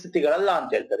 ಯಾವುದೇ ಸ್ಥಿತಿಗಳಲ್ಲ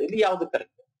ಅಂತ ಹೇಳ್ತಾರೆ. ಇಲ್ಲಿ ಯಾವ್ದು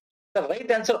ಕರೆಕ್ಟ್?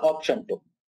 Right answer option 2.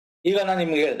 ಈಗ ನಾನು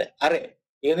ನಿಮ್ಗೆ ಹೇಳಿದೆ ಅರೇ.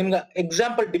 ಈಗ ನಿಮ್ಗೆ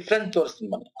ಎಕ್ಸಾಂಪಲ್ ಡಿಫ್ರೆಂಟ್ ತೋರಿಸ್ತೀನಿ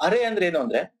ಬನ್ನಿ. ಅರೇ ಅಂದ್ರೆ ಏನು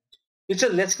ಅಂದ್ರೆ, it's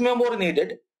less memory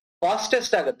needed,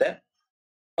 fastest ಆಗುತ್ತೆ.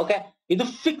 ಓಕೆ, ಇದು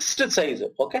fixed size.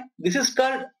 Okay, this is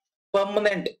called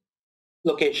permanent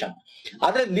location.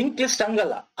 ಆದ್ರೆ ಲಿಂಕ್ ಲಿಸ್ಟ್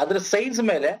ಹಂಗಲ್ಲ, ಅದ್ರ ಸೈಜ್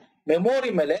ಮೇಲೆ,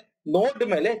 ಮೆಮೊರಿ ಮೇಲೆ, ನೋಡ್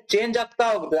ಮೇಲೆ ಚೇಂಜ್ ಆಗ್ತಾ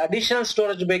ಹೋಗುತ್ತೆ. ಅಡಿಷನಲ್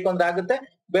ಸ್ಟೋರೇಜ್ ಬೇಕು ಅಂದ್ರೆ ಆಗುತ್ತೆ,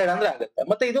 ಬೇಡ ಅಂದ್ರೆ ಆಗುತ್ತೆ.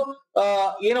 ಮತ್ತೆ ಇದು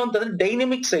ಏನು ಅಂತಂದ್ರೆ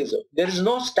dynamic size, there is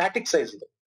no static size ಇದು.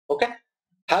 ಓಕೆ,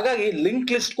 ಹಾಗಾಗಿ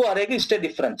ಲಿಂಕ್ ಲಿಸ್ಟ್ಗೂ ಅರೇಗೂ ಇಷ್ಟೇ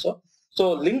difference. So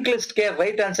link ಲಿಸ್ಟ್ಗೆ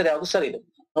right answer ಯಾವುದು? ಸರಿ, ಇದು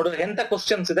ನೋಡಿದ್ರೆ ಎಂತ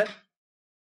ಕ್ವಶನ್ಸ್ ಇದೆ.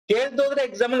 ಕೇಳ್ದೋದ್ರೆ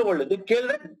ಎಕ್ಸಾಮ್ ಅಲ್ಲಿ ಒಳ್ಳೇದು,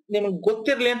 ಕೇಳಿದ್ರೆ ನಿಮ್ಗೆ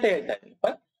ಗೊತ್ತಿರ್ಲಿ ಅಂತ ಹೇಳ್ತಾ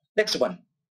ಇದ್ದೀನಿ. ನೆಕ್ಸ್ಟ್ ಬನ್ನಿ,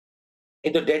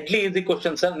 ಇದು ಡೆಡ್ಲಿ ಈಸಿ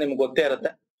ಕ್ವಶನ್ ಸರ್, ನಿಮ್ಗೆ ಗೊತ್ತೇ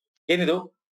ಇರುತ್ತೆ. ಏನಿದು?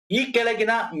 ಈ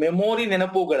ಕೆಳಗಿನ ಮೆಮೊರಿ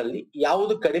ನೆನಪುಗಳಲ್ಲಿ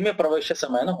ಯಾವುದು ಕಡಿಮೆ ಪ್ರವೇಶ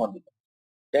ಸಮಯನ ಹೊಂದಿದೆ?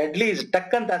 ಡೆಡ್ಲಿ ಈಸಿ,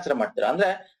 ಟಕ್ ಅಂತ ಆನ್ಸರ್ ಮಾಡ್ತೀರಾ. ಅಂದ್ರೆ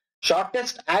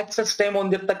ಶಾರ್ಟೆಸ್ಟ್ ಆಕ್ಸೆಸ್ ಟೈಮ್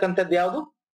ಹೊಂದಿರತಕ್ಕಂಥದ್ದು ಯಾವುದು?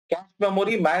 Cache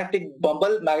memory, magnetic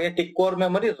bubble, magnetic core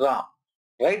memory, Ram.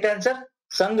 Right answer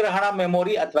ಸಂಗ್ರಹಣಾ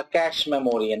ಮೆಮೊರಿ ಅಥವಾ ಕ್ಯಾಶ್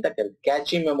ಮೆಮೊರಿ ಅಂತ ಕರೀತೀವಿ.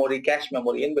 ಕ್ಯಾಚಿ ಮೆಮೊರಿ, ಕ್ಯಾಶ್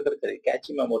ಮೆಮೊರಿ, ಏನ್ ಬೇಕಾದ್ರೆ ಕರೀ,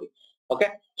 catchy memory. Okay,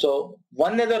 so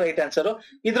ಒಂದೇದು right answer.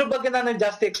 ಇದ್ರ ಬಗ್ಗೆ ನಾನು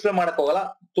ಜಾಸ್ತಿ ಎಕ್ಸ್ಪ್ಲೇನ್ ಮಾಡಕ್ ಹೋಗಲ್ಲ.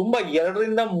 ತುಂಬಾ 2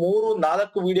 ರಿಂದ 3,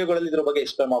 4 ವಿಡಿಯೋಗಳಲ್ಲಿ ಇದ್ರ ಬಗ್ಗೆ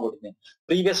ಎಕ್ಸ್ಪ್ಲೇನ್ ಮಾಡ್ಬಿಟ್ಟಿದ್ದೀನಿ.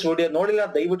 ಪ್ರೀವಿಯಸ್ ವಿಡಿಯೋ ನೋಡಿಲ್ಲ,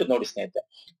 ದಯವಿಟ್ಟು ನೋಡಿ ಸ್ನೇಹಿತರೆ.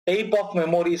 ಟೈಪ್ ಆಫ್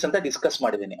ಮೆಮೊರೀಸ್ ಅಂತ ಡಿಸ್ಕಸ್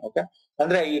ಮಾಡಿದ್ದೀನಿ. ಓಕೆ,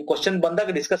 ಅಂದ್ರೆ ಈ ಕ್ವಶನ್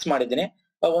ಬಂದಾಗ ಡಿಸ್ಕಸ್ ಮಾಡಿದ್ದೀನಿ.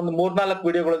 ಒಂದು 3-4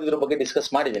 ವಿಡಿಯೋಗಳಲ್ಲಿ ಇದ್ರ ಬಗ್ಗೆ ಡಿಸ್ಕಸ್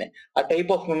ಮಾಡಿದ್ದೀನಿ. ಆ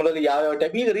ಟೈಪ್ ಆಫ್ ಮೆಮೊರಿ ಯಾವ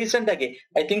ಟೈಪ್. ಈಗ ರೀಸೆಂಟ್ ಆಗಿ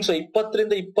ಐ ಥಿಂಕ್ ಸೊ 20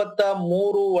 ರಿಂದ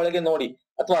 23 ಒಳಗೆ ನೋಡಿ,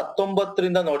 ಅಥವಾ 19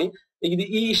 ರಿಂದ ನೋಡಿ.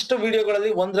 ಈ ಇಷ್ಟು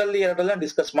ವಿಡಿಯೋಗಳಲ್ಲಿ 1ರಲ್ಲಿ 2ರಲ್ಲಿ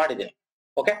ಡಿಸ್ಕಸ್ ಮಾಡಿದ್ದೀನಿ.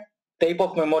 ಓಕೆ, ಟೈಪ್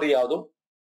ಆಫ್ ಮೆಮೊರಿ ಯಾವುದು?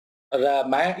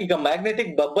 ಈಗ ಮ್ಯಾಗ್ನೆಟಿಕ್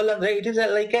ಬಬಲ್ ಅಂದ್ರೆ ಇಟ್ ಇಸ್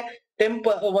ಲೈಕ್ ಎ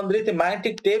ಒಂದ್ ರೀತಿ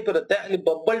ಮ್ಯಾಗ್ನೆಟಿಕ್ ಟೇಪ್ ಇರುತ್ತೆ, ಅಲ್ಲಿ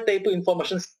ಬಬಲ್ ಟೈಪ್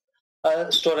ಇನ್ಫಾರ್ಮೇಶನ್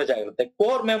ಸ್ಟೋರೇಜ್ ಆಗಿರುತ್ತೆ.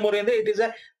 ಕೋರ್ ಮೆಮೊರಿ ಅಂದ್ರೆ it is A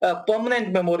permanent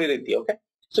memory ರೀತಿ. ಓಕೆ,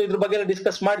 ಸೊ ಇದ್ರ ಬಗ್ಗೆ ಎಲ್ಲ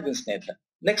ಡಿಸ್ಕಸ್ ಮಾಡಿದ್ದೀನಿ ಸ್ನೇಹಿತರೆ.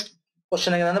 ನೆಕ್ಸ್ಟ್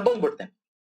ಕ್ವಶನ್ ನಾನು ಬಂದ್ಬಿಡ್ತೇನೆ.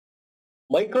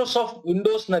 ಮೈಕ್ರೋಸಾಫ್ಟ್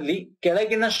ವಿಂಡೋಸ್ ನಲ್ಲಿ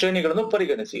ಕೆಳಗಿನ ಶ್ರೇಣಿಗಳನ್ನು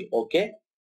ಪರಿಗಣಿಸಿ. ಓಕೆ,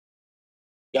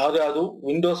 ಯಾವ್ದು?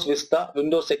 Windows Vista,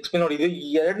 Windows XP. ನೋಡಿ, ಇದು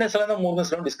 2ನೇ ಸಲ 3ನೇ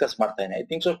ಸಲ ಡಿಸ್ಕಸ್ ಮಾಡ್ತಾ ಇದ್ದೀನಿ. I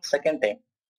think so second time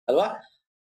ಅಲ್ವಾ.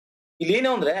 ಇಲ್ಲಿ ಏನು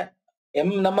ಅಂದ್ರೆ,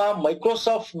 ನಮ್ಮ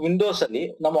ಮೈಕ್ರೋಸಾಫ್ಟ್ ವಿಂಡೋಸ್ ಅಲ್ಲಿ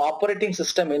ನಮ್ಮ ಆಪರೇಟಿಂಗ್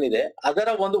ಸಿಸ್ಟಮ್ ಏನಿದೆ ಅದರ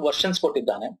ಒಂದು ವರ್ಷನ್ಸ್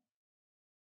ಕೊಟ್ಟಿದ್ದಾನೆ.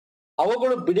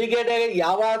 ಅವುಗಳು ಬಿಡುಗಡೆ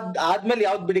ಆದ್ಮೇಲೆ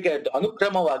ಯಾವ್ದು ಬಿಡುಗಡೆ ಆಯ್ತು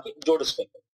ಅನುಕ್ರಮವಾಗಿ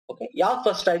ಜೋಡಿಸ್ಬೇಕು. ಓಕೆ, ಯಾವ್ದು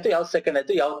ಫಸ್ಟ್ ಆಯ್ತು, ಯಾವ್ದು ಸೆಕೆಂಡ್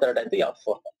ಆಯ್ತು, ಯಾವ್ದು ಥರ್ಡ್ ಆಯ್ತು, ಯಾವ್ದು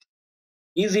ಫೋರ್ತ್ ಆಯ್ತು.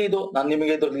 ಈಸಿ ಇದು. ನಾನು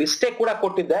ನಿಮಗೆ ಇದ್ರ ಲಿಸ್ಟೇ ಕೂಡ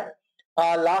ಕೊಟ್ಟಿದ್ದೆ.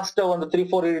 ಲಾಸ್ಟ್ ಒಂದು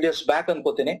 3-4 ವಿಡಿಯೋಸ್ ಬ್ಯಾಕ್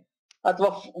ಅನ್ಕೋತೀನಿ, ಅಥವಾ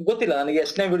ಗೊತ್ತಿಲ್ಲ ನನಗೆ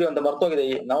ಎಷ್ಟನೇ ವಿಡಿಯೋ ಅಂತ ಮರ್ತೋಗಿದೆ.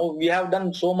 ನಾವು we have done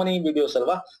so money videos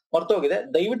ಅಲ್ವಾ, ಮರ್ತೋಗಿದೆ.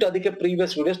 ದಯವಿಟ್ಟು ಅದಕ್ಕೆ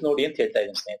ಪ್ರೀವಿಯಸ್ ವಿಡಿಯೋಸ್ ನೋಡಿ ಅಂತ ಹೇಳ್ತಾ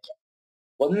ಇದ್ದೀನಿ ಸ್ನೇಹಿತರೆ.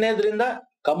 1ನೇದ್ರಿಂದ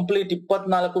ಕಂಪ್ಲೀಟ್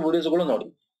 24 ವಿಡಿಯೋಸ್ಗಳು ನೋಡಿ.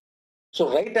 ಸೊ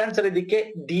ರೈಟ್ ಆನ್ಸರ್ ಇದಕ್ಕೆ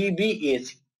DBAC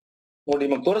ನೋಡಿ,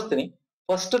 ನಿಮಗೆ ತೋರಿಸ್ತೀನಿ.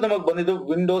 ಫಸ್ಟ್ ನಮಗ್ ಬಂದಿದ್ದು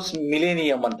ವಿಂಡೋಸ್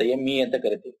ಮಿಲೇನಿಯಂ ಅಂತ, ME ಅಂತ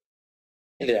ಕರಿತೀವಿ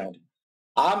ಇಲ್ಲಿ ನೋಡಿ.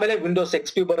 ಆಮೇಲೆ ವಿಂಡೋಸ್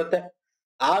XP ಬರುತ್ತೆ,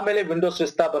 ಆಮೇಲೆ ವಿಂಡೋಸ್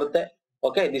ವಿಸ್ತಾ ಬರುತ್ತೆ.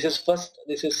 Okay, this is first,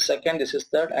 this is second, this is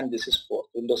third and this is fourth,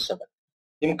 Windows 7.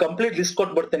 ನಿಮ್ಗೆ ಕಂಪ್ಲೀಟ್ ಲಿಸ್ಟ್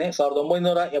ಕೊಟ್ಬಿಡ್ತೀನಿ.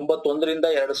 1981ರಿಂದ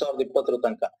 2020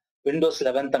 ತನಕ ವಿಂಡೋಸ್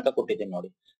 11 ತನಕ ಕೊಟ್ಟಿದ್ದೀನಿ ನೋಡಿ.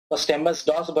 ಫಸ್ಟ್ MS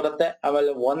DOS ಬರುತ್ತೆ,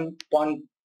 ಆಮೇಲೆ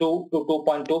 1.2 to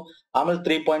 2.2, ಆಮೇಲೆ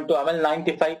 3.2, ಆಮೇಲೆ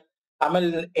 95,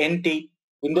 ಆಮೇಲೆ NT,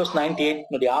 ವಿಂಡೋಸ್ 98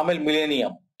 ನೋಡಿ, ಆಮೇಲೆ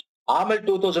ಮಿಲೇನಿಯಂ, ಆಮೇಲೆ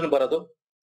 2000 ಬರೋದು,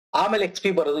 ಆಮೇಲೆ XP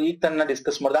ಬರೋದು, ಈಗ ತನ್ನ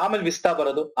ಡಿಸ್ಕಸ್ ಮಾಡಿದೆ, ಆಮೇಲೆ ವಿಸ್ತಾ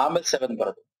ಬರೋದು, ಆಮೇಲೆ 7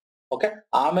 ಬರೋದು. ಓಕೆ,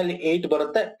 ಆಮೇಲೆ 8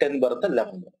 ಬರುತ್ತೆ, 10 ಬರುತ್ತೆ,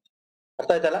 11 ಬರುತ್ತೆ.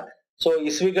 ಅರ್ಥ ಆಯ್ತಲ್ಲ? ಸೊ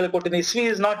ಇಸ್ವಿಗಳು ಕೊಟ್ಟಿದ್ದೀನಿ. ಇಸ್ವಿ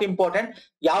ಇಸ್ ನಾಟ್ ಇಂಪಾರ್ಟೆಂಟ್,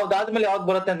 ಯಾವ್ದಾದ್ಮೇಲೆ ಯಾವ್ದು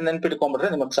ಬರುತ್ತೆ ಅಂತ ನೆನ್ಪಿಟ್ಕೊಂಡ್ಬಿಟ್ರೆ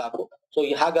ನಿಮಗ್ ಸಾಕು. ಸೊ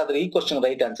ಹಾಗಾದ್ರೆ ಈ question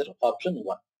right answer option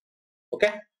 1. Okay,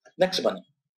 next ಬನ್ನಿ.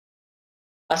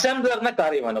 ಅಸೆಂಬ್ಲರ್ ನ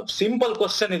ಕಾರ್ಯವೇನು? ಸಿಂಪಲ್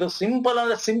ಕ್ವಶನ್ ಇದು. ಸಿಂಪಲ್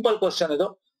ಅಂದ್ರೆ ಸಿಂಪಲ್ ಕ್ವಶನ್ ಇದು.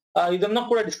 ಇದನ್ನು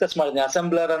ಕೂಡ ಡಿಸ್ಕಸ್ ಮಾಡಿದ್ದೀನಿ.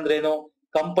 ಅಸೆಂಬ್ಲರ್ ಅಂದ್ರೇನು,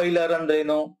 ಕಂಪೈಲರ್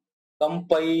ಅಂದ್ರೇನು,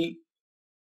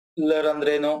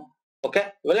 ಅಂದ್ರೇನು, ಓಕೆ,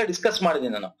 ಇವೆಲ್ಲ ಡಿಸ್ಕಸ್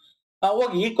ಮಾಡಿದ್ದೀನಿ ನಾನು.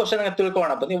 ಹೋಗಿ ಈ ಕ್ವಶನ್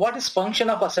ತಿಳ್ಕೊಳ್ಳೋಣ ಬನ್ನಿ. What is function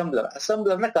of assembler?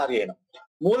 Assembler ನ ಕಾರ್ಯ ಏನು?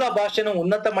 ಮೂಲ ಭಾಷೆಯನ್ನು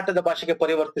ಉನ್ನತ ಮಟ್ಟದ ಭಾಷೆಗೆ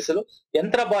ಪರಿವರ್ತಿಸಲು,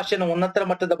 ಯಂತ್ರ ಭಾಷೆಯನ್ನು ಉನ್ನತ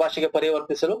ಮಟ್ಟದ ಭಾಷೆಗೆ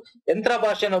ಪರಿವರ್ತಿಸಲು, ಯಂತ್ರ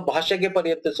ಭಾಷೆಯನ್ನು ಭಾಷೆಗೆ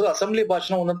ಪರಿವರ್ತಿಸಲು, ಅಸೆಂಬ್ಲಿ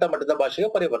ಭಾಷೆಯನ್ನು ಉನ್ನತ ಮಟ್ಟದ ಭಾಷೆಗೆ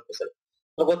ಪರಿವರ್ತಿಸಲು.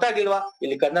 ಗೊತ್ತಾಗಿಲ್ವಾ?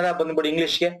 ಇಲ್ಲಿ ಕನ್ನಡ ಬಂದ್ಬಿಡಿ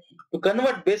ಇಂಗ್ಲಿಷ್ಗೆ. To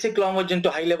convert basic language into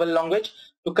high level language,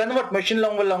 to convert machine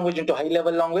language into high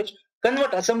level language,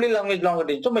 convert assembly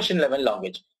language into machine level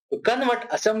language, to convert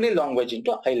assembly language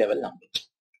into high level language.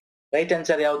 Right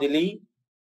answer ಯಾವ್ದಿಲ್ಲಿ?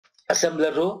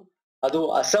 ಅಸೆಂಬ್ಲರು. ಅದು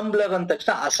assembler ಅಂದ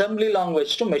ತಕ್ಷಣ assembly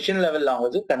language to machine level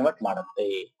language convert ಮಾಡುತ್ತೆ.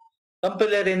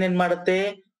 Compiler ಏನೇನ್ ಮಾಡುತ್ತೆ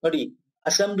ನೋಡಿ.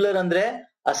 Assembler ಅಂದ್ರೆ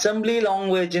assembly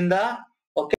language ಇಂದ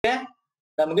okay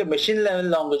ನಮಗೆ ಮೆಷಿನ್ ಲೆವೆಲ್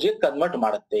ಲ್ಯಾಂಗ್ವೇಜ್ ಕನ್ವರ್ಟ್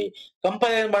ಮಾಡುತ್ತೆ.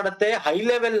 ಕಂಪೈಲರ್ ಮಾಡುತ್ತೆ ಹೈ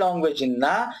ಲೆವೆಲ್ ಲ್ಯಾಂಗ್ವೇಜ್ ಇಂದ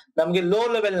ನಮ್ಗೆ ಲೋ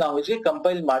ಲೆವೆಲ್ ಲ್ಯಾಂಗ್ವೇಜ್ ಗೆ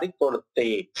ಕಂಪೈಲ್ ಮಾಡಿ ಕೊಡುತ್ತೆ.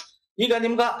 ಈಗ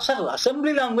ನಿಮ್ಗ ಸರ್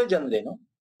ಅಸೆಂಬ್ಲಿ ಲ್ಯಾಂಗ್ವೇಜ್ ಅಂದ್ರೇನು,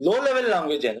 ಲೋ ಲೆವೆಲ್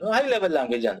ಲ್ಯಾಂಗ್ವೇಜ್ ಅಂದ್ರೆ, ಹೈ ಲೆವೆಲ್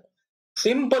ಲ್ಯಾಂಗ್ವೇಜ್ ಅಂದ್ರೆ?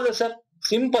 Simple sir,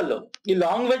 simple. ಈ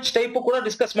ಲ್ಯಾಂಗ್ವೇಜ್ ಟೈಪ್ ಕೂಡ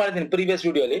ಡಿಸ್ಕಸ್ ಮಾಡಿದ್ದೀನಿ ಪ್ರೀವಿಯಸ್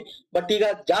ವಿಡಿಯೋಲಿ, ಬಟ್ ಈಗ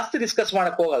ಜಾಸ್ತಿ ಡಿಸ್ಕಸ್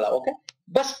ಮಾಡಕ್ ಹೋಗಲ್ಲ. ಓಕೆ,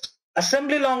 ಬಸ್ಟ್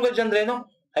ಅಸೆಂಬ್ಲಿ ಲ್ಯಾಂಗ್ವೇಜ್ ಅಂದ್ರೇನು,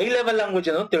 ಹೈ ಲೆವೆಲ್ ಲ್ಯಾಂಗ್ವೇಜ್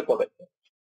ಅನ್ನೋದು ತಿಳ್ಕೊಬೇಕು.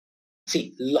 ಸಿ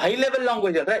ಹೈ ಲೆವೆಲ್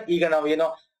ಲ್ಯಾಂಗ್ವೇಜ್ ಅಂದ್ರೆ ಈಗ ನಾವೇನೋ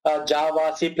ಜಾವಾ,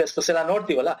 C++ ಎಲ್ಲ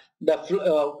ನೋಡ್ತೀವಲ್ಲ,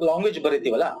 ಲ್ಯಾಂಗ್ವೇಜ್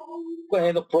ಬರೀತೀವಲ್ಲ,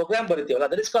 ಏನು program ಬರೀತೀವಲ್ಲ,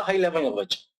 that is called high level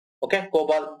language. Okay,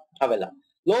 COBOL ಅವೆಲ್ಲ.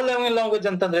 ಲೋ ಲೆವೆಲ್ ಲ್ಯಾಂಗ್ವೇಜ್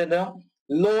ಅಂತಂದ್ರೆ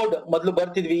ಲೋಡ್ ಮೊದಲು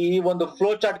ಬರ್ತಿದ್ವಿ, ಈ ಒಂದು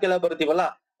ಫ್ಲೋ ಚಾರ್ಟ್ ಎಲ್ಲ ಬರ್ತೀವಲ್ಲ,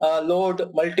 ಲೋಡ್,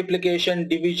 ಮಲ್ಟಿಪ್ಲಿಕೇಶನ್,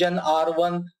 ಡಿವಿಷನ್,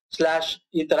 R1/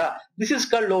 ಈ ತರ, this is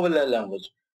called low level language.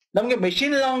 ನಮ್ಗೆ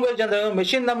ಮೆಷಿನ್ ಲ್ಯಾಂಗ್ವೇಜ್ ಅಂದ್ರೆ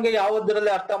ಮೆಷಿನ್ ನಮ್ಗೆ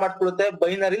ಯಾವ್ದ್ರಲ್ಲಿ ಅರ್ಥ ಮಾಡ್ಕೊಳ್ಳುತ್ತೆ,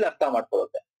 ಬೈನರಿಲಿ ಅರ್ಥ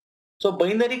ಮಾಡ್ಕೊಳ್ಳುತ್ತೆ. ಸೊ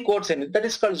ಬೈನರಿ ಕೋಡ್ಸ್ ಏನಿದೆ that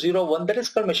is called 0, 1, that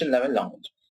is called machine level language.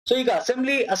 So ಈಗ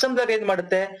ಅಸೆಂಬ್ಲರ್ ಏನ್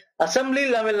ಮಾಡುತ್ತೆ, ಅಸೆಂಬ್ಲಿ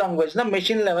ಲೆವೆಲ್ ಲ್ಯಾಂಗ್ವೇಜ್ ನ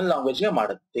ಮೆಷಿನ್ ಲೆವೆಲ್ ಲ್ಯಾಂಗ್ವೇಜ್ ಗೆ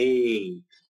ಮಾಡುತ್ತೆ.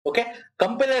 ಓಕೆ,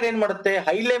 ಕಂಪೈಲರ್ ಏನ್ ಮಾಡುತ್ತೆ,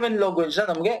 ಹೈ ಲೆವೆಲ್ ಲ್ಯಾಂಗ್ವೇಜ್ ನ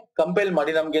ನಮ್ಗೆ ಕಂಪೈಲ್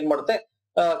ಮಾಡಿ ನಮ್ಗೆ ಏನ್ ಮಾಡುತ್ತೆ,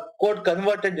 code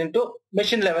converted into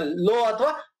machine level, low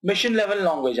ಅಥವಾ ಮೆಷಿನ್ ಲೆವೆಲ್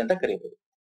ಲ್ಯಾಂಗ್ವೇಜ್ ಅಂತ ಕರೀಬಹುದು.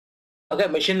 Okay,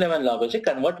 machine level language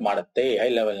convert ಮಾಡುತ್ತೆ ಹೈ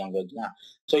ಲೆವೆಲ್ ಲ್ಯಾಂಗ್ವೇಜ್ ನ.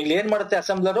 ಸೊ ಇಲ್ಲಿ ಏನ್ ಮಾಡುತ್ತೆ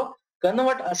assembler,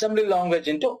 convert assembly language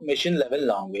into machine level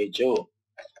language.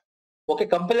 Okay,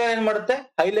 compiler ಏನ್ ಮಾಡುತ್ತೆ,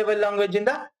 ಹೈ ಲೆವೆಲ್ ಲ್ಯಾಂಗ್ವೇಜ್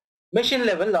ಇಂದ ಮೆಷಿನ್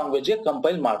ಲೆವೆಲ್ ಲ್ಯಾಂಗ್ವೇಜ್ ಗೆ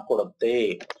ಕಂಪೈಲ್ ಮಾಡ್ಕೊಡುತ್ತೆ.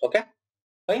 ಓಕೆ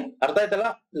ಫೈನ್, ಅರ್ಥ ಆಯ್ತಲ್ಲ?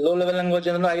 ಲೋ ಲೆವೆಲ್ ಲ್ಯಾಂಗ್ವೇಜ್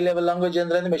ಅಂದ್ರೆ, ಹೈ ಲೆವೆಲ್ ಲ್ಯಾಂಗ್ವೇಜ್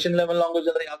ಅಂದ್ರೆ, ಮೆಷಿನ್ ಲೆವೆಲ್ ಲ್ಯಾಂಗ್ವೇಜ್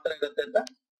ಅಂದ್ರೆ ಯಾವ ತರ ಇರುತ್ತೆ ಅಂತ.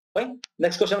 ಫೈನ್,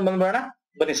 ನೆಕ್ಸ್ಟ್ ಕ್ವಶನ್ ಬಂದ್ಬೇಡ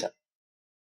ಬನ್ನಿ ಸರ್.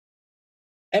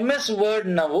 MS ವರ್ಡ್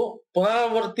ನಾವು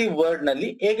ಪುನರಾವರ್ತಿ ವರ್ಡ್ ನಲ್ಲಿ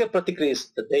ಹೇಗೆ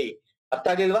ಪ್ರತಿಕ್ರಿಯಿಸುತ್ತದೆ? ಅರ್ಥ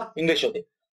ಆಗಿಲ್ವಾ? ಇಂಗ್ಲಿಷ್ ಓದಿ.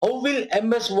 How will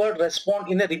MS word respond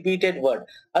in a repeated word?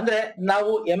 ಅಂದ್ರೆ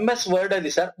ನಾವು MS ವರ್ಡ್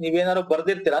ಅಲ್ಲಿ ಸರ್ ನೀವೇನಾದ್ರು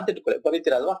ಬರ್ದಿರ್ತೀರಾ ಅಂತ ಇಟ್ಕೊಳ್ಳಿ,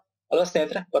 ಬರೀತೀರಾ ಅಲ್ವಾ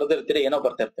ಸ್ನೇಹಿತರೆ? ಬರ್ದಿರ್ತೀರಾ, ಏನೋ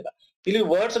ಬರ್ತಾ ಇರ್ತೀರಾ, ಇಲ್ಲಿ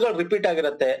ವರ್ಡ್ಸ್ ಗಳು ರಿಪೀಟ್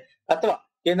ಆಗಿರುತ್ತೆ, ಅಥವಾ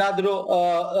ಏನಾದ್ರೂ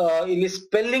ಇಲ್ಲಿ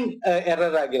ಸ್ಪೆಲ್ಲಿಂಗ್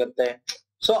ಎರರ್ ಆಗಿರುತ್ತೆ.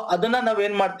 ಸೊ ಅದನ್ನ ನಾವ್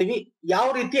ಏನ್ ಮಾಡ್ತೀವಿ, ಯಾವ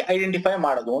ರೀತಿ ಐಡೆಂಟಿಫೈ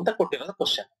ಮಾಡೋದು ಅಂತ ಕೊಟ್ಟಿರೋದು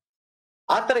ಕ್ವಶನ್.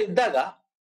 ಆತರ ಇದ್ದಾಗ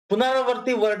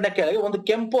ಪುನರಾವರ್ತಿ ವರ್ಡ್ ನ ಕೆಳಗೆ ಒಂದು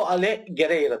ಕೆಂಪು ಅಲೆ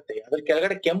ಗೆರೆ ಇರುತ್ತೆ, ಅದ್ರ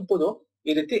ಕೆಳಗಡೆ ಕೆಂಪುದು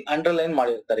ಈ ರೀತಿ ಅಂಡರ್ಲೈನ್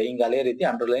ಮಾಡಿರ್ತಾರೆ, ಹಿಂಗ ಅಲೆ ರೀತಿ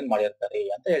ಅಂಡರ್ಲೈನ್ ಮಾಡಿರ್ತಾರೆ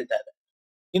ಅಂತ ಹೇಳ್ತಾ ಇದೆ.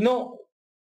 ಇನ್ನು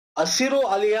ಹಸಿರು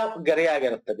ಅಲೆಯ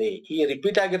ಗೆರೆಯಾಗಿರುತ್ತದೆ. ಈ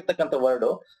ರಿಪೀಟ್ ಆಗಿರ್ತಕ್ಕಂಥ ವರ್ಡ್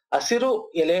ಹಸಿರು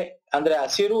ಎಲೆ ಅಂದ್ರೆ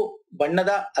ಹಸಿರು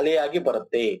ಬಣ್ಣದ ಅಲೆಯಾಗಿ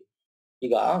ಬರುತ್ತೆ.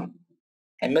 ಈಗ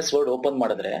MS ವರ್ಡ್ ಓಪನ್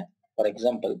ಮಾಡಿದ್ರೆ ಫಾರ್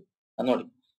ಎಕ್ಸಾಂಪಲ್ ನೋಡಿ,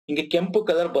 ಹಿಂಗೆ ಕೆಂಪು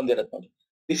ಕಲರ್ ಬಂದಿರತ್ತೆ ನೋಡಿ,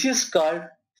 this is called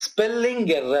spelling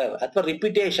error ಅಥವಾ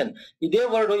ರಿಪಿಟೇಷನ್. ಇದೇ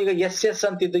ವರ್ಡ್ ಈಗ ಎಸ್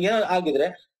ಅಂತಿದ್ದು ಏನೋ ಆಗಿದ್ರೆ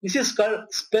this is called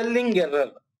spelling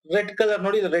error. Red colour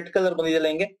ನೋಡಿ, ರೆಡ್ ಕಲರ್ ಬಂದಿದೆಯಲ್ಲ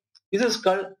ಹಿಂಗೆ, this is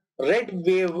called red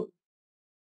wave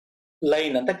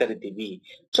line ಅಂತ ಕರಿತೀವಿ.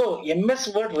 ಸೊ MS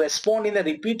ವರ್ಡ್ ರೆಸ್ಪಾಂಡ್ ಇನ್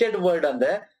ರಿಪೀಟೆಡ್ ವರ್ಡ್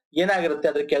ಅಂದ್ರೆ ಏನಾಗಿರುತ್ತೆ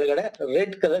ಅದ್ರ ಕೆಳಗಡೆ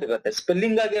ರೆಡ್ ಕಲರ್ ಇರುತ್ತೆ.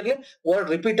 ಸ್ಪೆಲ್ಲಿಂಗ್ ಆಗಿರ್ಲಿ ವರ್ಡ್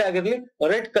ರಿಪೀಟ್ ಆಗಿರ್ಲಿ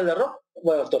ರೆಡ್ ಕಲರ್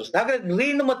ತೋರಿಸುತ್ತೆ. ಹಾಗಾದ್ರೆ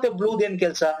ಗ್ರೀನ್ ಮತ್ತೆ ಬ್ಲೂದ್ ಏನ್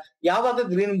ಕೆಲಸ? ಯಾವಾಗ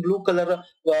ಗ್ರೀನ್ ಬ್ಲೂ ಕಲರ್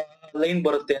ಲೈನ್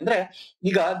ಬರುತ್ತೆ ಅಂದ್ರೆ,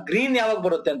 ಈಗ ಗ್ರೀನ್ ಯಾವಾಗ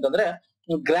ಬರುತ್ತೆ ಅಂತಂದ್ರೆ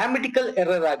ಗ್ರಾಮೆಟಿಕಲ್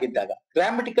ಎರರ್ ಆಗಿದ್ದಾಗ.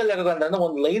 ಗ್ರಾಮೆಟಿಕಲ್ ಎರರ್ ಅಂದ್ರೆ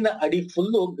ಒಂದು ಲೈನ್ ಅಡಿ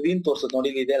ಫುಲ್ ಗ್ರೀನ್ ತೋರಿಸುತ್ತೆ ನೋಡಿ,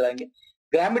 ಇದೆ ಅಲ್ಲ ಹಂಗೆ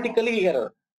ಗ್ರಾಮೆಟಿಕಲಿ ಎರರ್.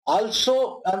 ಆಲ್ಸೋ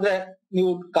ಅಂದ್ರೆ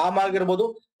ನೀವು ಕಾಮ್ ಆಗಿರ್ಬೋದು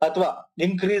ಅಥವಾ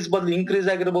ಇನ್ಕ್ರೀಸ್ ಬದಲು ಇನ್ಕ್ರೀಸ್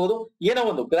ಆಗಿರ್ಬಹುದು, ಏನೋ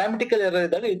ಒಂದು ಗ್ರಾಮೆಟಿಕಲ್ ಎರರ್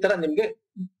ಇದ್ದಾಗ ಈ ತರ ನಿಮ್ಗೆ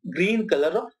ಗ್ರೀನ್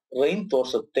ಕಲರ್ ಲೈನ್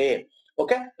ತೋರಿಸುತ್ತೆ.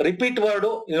 ಓಕೆ, ರಿಪೀಟ್ ವರ್ಡ್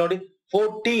ಇಲ್ಲಿ ನೋಡಿ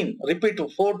 14 ರಿಪೀಟ್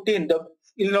 14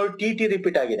 ಇಲ್ಲಿ ನೋಡಿ ಟಿ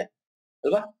ರಿಪೀಟ್ ಆಗಿದೆ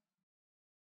ಅಲ್ವಾ,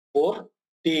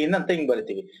 14 ಅಂತ ಹಿಂಗ್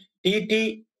ಬರಿತೀವಿ. ಟಿ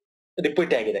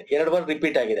ರಿಪೀಟ್ ಆಗಿದೆ, 2 ಬಾರ್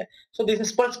ರಿಪೀಟ್ ಆಗಿದೆ. So this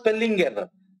is called spelling error.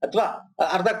 ಅಥವಾ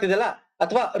ಅರ್ಥ ಆಗ್ತಿದೆಯಲ್ಲ?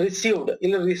 ಅಥವಾ ರಿಸೀವ್ಡ್,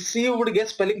 ಇಲ್ಲಿ ರಿಸೀವ್ಡ್ ಗೆ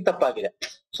ಸ್ಪೆಲ್ಲಿಂಗ್ ತಪ್ಪಾಗಿದೆ.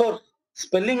 ಸೊ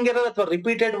ಸ್ಪೆಲ್ಲಿಂಗ್ ಎರರ್ ಅಥವಾ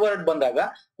ರಿಪೀಟೆಡ್ ವರ್ಡ್ ಬಂದಾಗ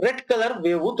ರೆಡ್ ಕಲರ್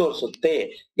ವೇವ್ ತೋರಿಸುತ್ತೆ.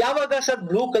 ಯಾವಾಗ ಸರ್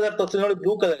ಬ್ಲೂ ಕಲರ್ ತೋರಿಸ್ತೀವಿ ನೋಡಿ,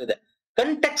 ಬ್ಲೂ ಕಲರ್ ಇದೆ.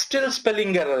 ಕಂಟೆಕ್ಸ್ಟುಯಲ್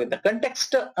ಸ್ಪೆಲ್ಲಿಂಗ್ ಎರರ್ ಇದೆ.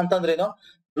 ಕಂಟೆಕ್ಸ್ಟ್ ಅಂತಂದ್ರೆ ಏನು?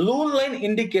 Blue line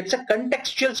indicates a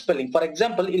ಕಂಟೆಕ್ಸ್ಟುಯಲ್ spelling. For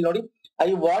example ಇಲ್ಲಿ ನೋಡಿ, I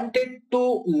wanted to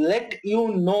let you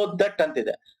know that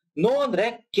ಅಂತಿದೆ. ನೋ ಅಂದ್ರೆ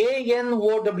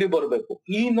KNOW ಬರಬೇಕು,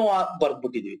 ಈ ನೋ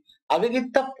ಬರ್ಬಿಟ್ಟಿದೀವಿ, ಹಾಗಾಗಿ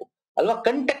ತಪ್ಪು ಅಲ್ವಾ,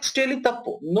 ಕಂಟೆಕ್ಸ್ಟುಯಲಿ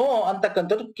ತಪ್ಪು. ನೋ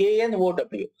ಅಂತಕ್ಕಂಥದ್ದು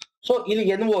KNOW. ಸೊ ಇಲ್ಲಿ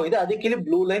NO ಇದೆ, ಅದಕ್ಕೆ ಇಲ್ಲಿ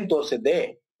blue line ತೋರಿಸಿದ್ದೆ.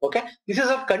 Okay, this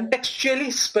is a ಕಂಟೆಕ್ಸ್ಟುಯಲಿ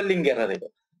spelling error.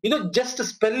 ಇದು ಜಸ್ಟ್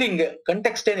ಸ್ಪೆಲ್ಲಿಂಗ್,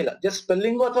 ಕಂಟೆಕ್ಸ್ಟ್ ಏನಿಲ್ಲ, ಜಸ್ಟ್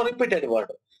ಸ್ಪೆಲ್ಲಿಂಗ್ ಅಥವಾ ರಿಪೀಟೆಡ್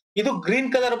ವರ್ಡ್. ಇದು ಗ್ರೀನ್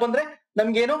ಕಲರ್ ಬಂದ್ರೆ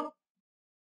ನಮ್ಗೇನು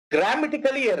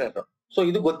ಗ್ರಾಮೆಟಿಕಲಿ ಎರರ್. ಸೊ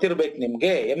ಇದು ಗೊತ್ತಿರ್ಬೇಕು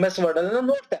ನಿಮ್ಗೆ. MS ವರ್ಡ್ ಅನ್ನು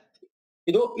ನೋಡ್ತಾ ಇರ್ತೀವಿ,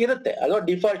 ಇದು ಇರುತ್ತೆ ಅಲ್ವಾ,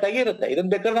 ಡಿಫಾಲ್ಟ್ ಆಗಿ ಇರುತ್ತೆ. ಇದನ್ನ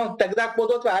ಬೇಕಾದ್ರೆ ನಾವು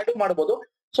ತೆಗೆದಾಕ್ಬೋದು ಅಥವಾ ಆಡ್ ಮಾಡಬಹುದು.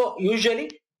 ಸೊ ಯೂಶಲಿ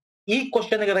ಈ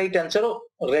ಕ್ವಶನ್ ಗೆ right answer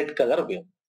red colour wave.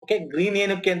 Okay, green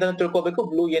ಏನಕ್ಕೆ ಅಂತ ತಿಳ್ಕೊಬೇಕು,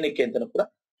 ಬ್ಲೂ ಏನಕ್ಕೆ ಅಂತ ಕೂಡ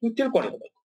ನೀವು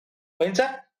ತಿಳ್ಕೊಂಡಿರ್ಬೇಕು. Fine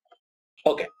sir?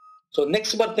 Okay, so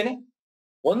next ಬರ್ತೀನಿ.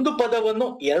 ಒಂದು ಪದವನ್ನು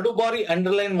 2 ಬಾರಿ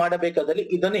ಅಂಡರ್ಲೈನ್ ಮಾಡಬೇಕಾದಲ್ಲಿ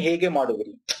ಇದನ್ನು ಹೇಗೆ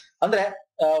ಮಾಡುವಿರಿ? ಅಂದ್ರೆ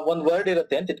ಒಂದ್ ವರ್ಡ್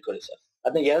ಇರುತ್ತೆ ಅಂತ ಇಟ್ಕೊಳ್ಳಿ ಸರ್,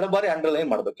 ಅದನ್ನ 2 ಬಾರಿ ಅಂಡರ್ಲೈನ್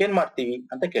ಮಾಡ್ಬೇಕು. ಏನ್ ಮಾಡ್ತೀವಿ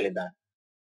ಅಂತ ಕೇಳಿದ್ದಾನೆ.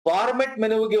 ಫಾರ್ಮೆಟ್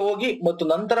ಮೆನುವಿಗೆ ಹೋಗಿ ಮತ್ತು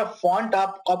ನಂತರ ಫಾಂಟ್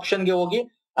ಆಪ್ಷನ್ ಗೆ ಹೋಗಿ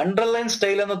ಅಂಡರ್ಲೈನ್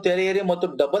ಸ್ಟೈಲ್ ಅನ್ನು ತೆರೆಯಿರಿ ಮತ್ತು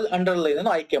ಡಬಲ್ ಅಂಡರ್ಲೈನ್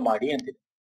ಅನ್ನು ಆಯ್ಕೆ ಮಾಡಿ ಅಂತಿದೆ.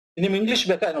 ನಿಮ್ ಇಂಗ್ಲಿಷ್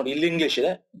ಬೇಕಾ ನೋಡಿ, ಇಲ್ಲಿ ಇಂಗ್ಲಿಷ್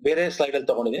ಇದೆ, ಬೇರೆ ಸ್ಲೈಡ್ ಅಲ್ಲಿ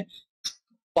ತಗೊಂಡಿದ್ದೀನಿ.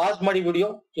 ಪಾಸ್ ಮಾಡಿ ವಿಡಿಯೋ,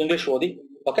 ಇಂಗ್ಲಿಷ್ ಓದಿ.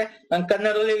 ಓಕೆ, ನಾನು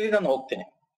ಕನ್ನಡದಲ್ಲಿ ನಾನು ಹೋಗ್ತೀನಿ.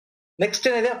 ನೆಕ್ಸ್ಟ್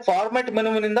ಏನಿದೆ, ಫಾರ್ಮೆಟ್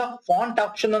ಮೆನುವಿನಿಂದ ಫಾಂಟ್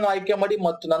ಆಪ್ಷನ್ ಅನ್ನು ಆಯ್ಕೆ ಮಾಡಿ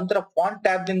ಮತ್ತು ನಂತರ ಫಾಂಟ್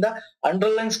ಟ್ಯಾಬ್ ನಿಂದ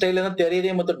ಅಂಡರ್ಲೈನ್ ಸ್ಟೈಲ್ ಅನ್ನು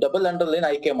ತೆರೆಯಿರಿ ಮತ್ತು ಡಬಲ್ ಅಂಡರ್ಲೈನ್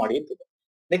ಆಯ್ಕೆ ಮಾಡಿ ಅಂತಿದೆ.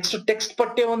 ನೆಕ್ಸ್ಟ್ ಟೆಕ್ಸ್ಟ್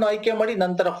ಪಠ್ಯವನ್ನು ಆಯ್ಕೆ ಮಾಡಿ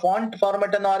ನಂತರ ಫಾಂಟ್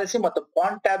ಫಾರ್ಮೆಟ್ ಅನ್ನು ಆರಿಸಿ ಮತ್ತು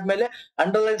ಫಾಂಟ್ ಟ್ಯಾಬ್ ಮೇಲೆ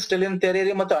ಅಂಡರ್ಲೈನ್ ಸ್ಟೈಲ್ ಅನ್ನು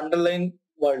ತೆರೆಯಿರಿ ಮತ್ತು ಅಂಡರ್ಲೈನ್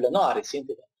ವರ್ಡ್ ಅನ್ನು ಆರಿಸಿ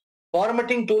ಅಂತಿದೆ.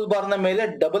 ಫಾರ್ಮೆಟಿಂಗ್ ಟೂಲ್ ಬಾರ್ ನ ಮೇಲೆ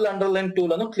ಡಬಲ್ ಅಂಡರ್ಲೈನ್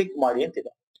ಟೂಲ್ ಅನ್ನು ಕ್ಲಿಕ್ ಮಾಡಿ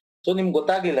ಅಂತಿದೆ. ಸೊ ನಿಮ್ಗೆ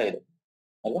ಗೊತ್ತಾಗ್ಲಿಲ್ಲ ಇದು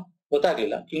ಅಲ್ವಾ,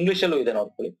 ಗೊತ್ತಾಗ್ಲಿಲ್ಲ, ಇಂಗ್ಲಿಷ್ ಅಲ್ಲೂ ಇದೆ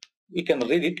ನೋಡ್ಕೊಳ್ಳಿ, you can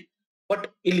read it. But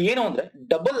ಇಲ್ಲಿ ಏನು ಅಂದ್ರೆ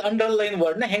ಡಬಲ್ ಅಂಡರ್ಲೈನ್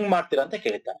ವರ್ಡ್ ನ ಹೆಂಗ್ ಮಾಡ್ತೀರಾ ಅಂತ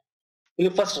ಕೇಳಿದ್ದಾನೆ.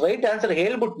 ಇಲ್ಲಿ ಫಸ್ಟ್ ರೈಟ್ ಆನ್ಸರ್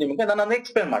ಹೇಳ್ಬಿಟ್ಟು ನಿಮ್ಗೆ ನಾನು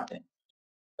ಎಕ್ಸ್ಪ್ಲೇನ್ ಮಾಡ್ತೀನಿ.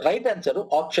 Right answer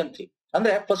option 3.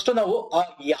 ಅಂದ್ರೆ ಫಸ್ಟ್ ನಾವು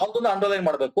ಯಾವ್ದನ್ನ ಅಂಡರ್ಲೈನ್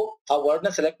ಮಾಡ್ಬೇಕು, ಆ ವರ್ಡ್ ನ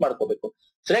ಸೆಲೆಕ್ಟ್ ಮಾಡ್ಕೋಬೇಕು.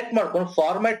 ಸೆಲೆಕ್ಟ್ ಮಾಡ್ಕೊಂಡು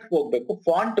ಫಾರ್ಮ್ಯಾಟ್ ಹೋಗ್ಬೇಕು,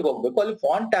 ಫಾಂಟ್ ಹೋಗ್ಬೇಕು. ಅಲ್ಲಿ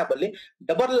ಫಾಂಟ್ ಟ್ಯಾಬ್ ಅಲ್ಲಿ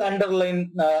ಡಬಲ್ ಅಂಡರ್ಲೈನ್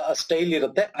ಸ್ಟೈಲ್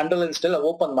ಇರುತ್ತೆ, ಅಂಡರ್ಲೈನ್ ಸ್ಟೈಲ್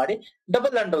ಓಪನ್ ಮಾಡಿ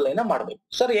ಡಬಲ್ ಅಂಡರ್ಲೈನ್ ಮಾಡ್ಬೇಕು.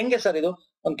 ಸರ್ ಹೆಂಗೆ ಸರ್ ಇದು?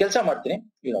 ಒಂದ್ ಕೆಲಸ ಮಾಡ್ತೀನಿ,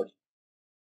 ಇಲ್ಲಿ ನೋಡಿ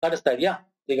ಕಾಣಿಸ್ತಾ ಇದೆಯಾ?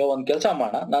 ಈಗ ಒಂದ್ ಕೆಲಸ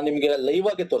ಮಾಡೋಣ, ನಾನು ನಿಮ್ಗೆ ಲೈವ್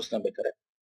ಆಗಿ ತೋರಿಸ್ತೀನಿ ಬೇಕಾರೆ.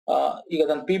 ಈಗ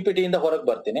ನಾನು PPT ಇಂದ ಹೊರಗೆ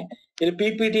ಬರ್ತೀನಿ. ಇಲ್ಲಿ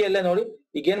PPT ಅಲ್ಲೇ ನೋಡಿ,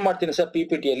 ಈಗ ಏನ್ ಮಾಡ್ತೀನಿ ಸರ್,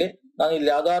 PPT ಅಲ್ಲಿ ನಾನು ಇಲ್ಲಿ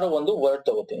ಯಾವ್ದಾದ್ರು ಒಂದು ವರ್ಡ್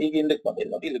ತಗೋತೀನಿ. ಈಗ ಹಿಂದಕ್ಕೆ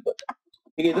ಬಂದಿಲ್ಲ ನೋಡಿ, ಇಲ್ಲಿ ಬರ್ತೀನಿ.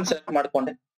 ಈಗ ಇದನ್ನ ಸೆಲೆಕ್ಟ್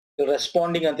ಮಾಡ್ಕೊಂಡೆ,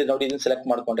 ರೆಸ್ಪಾಂಡಿಂಗ್ ಅಂತ ನೋಡಿ, ಇದನ್ನ ಸೆಲೆಕ್ಟ್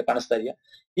ಮಾಡ್ಕೊಂಡೆ, ಕಾಣಿಸ್ತಾ ಇದೆಯಾ?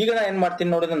 ಈಗ ನಾನು ಏನ್ ಮಾಡ್ತೀನಿ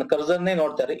ನೋಡಿ, ನನ್ನ ಕರ್ಸರ್ನೇ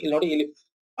ನೋಡ್ತಾರೆ. ಇಲ್ಲಿ ನೋಡಿ, ಇಲ್ಲಿ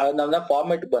ನನ್ನ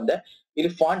ಫಾರ್ಮೆಟ್ ಬಂದೆ,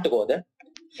 ಇಲ್ಲಿ ಫಾಂಟ್ ಹೋದೆ.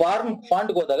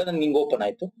 ಫಾಂಟ್ ಹೋದಾಗ ನನ್ಗೆ ಹಿಂಗ್ ಓಪನ್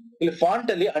ಆಯ್ತು. ಇಲ್ಲಿ ಫಾಂಟ್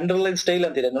ಅಲ್ಲಿ ಅಂಡರ್ಲೈನ್ ಸ್ಟೈಲ್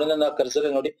ಅಂತಿದೆ ನೋಡಿ, ನನ್ನ ಕರ್ಸರ್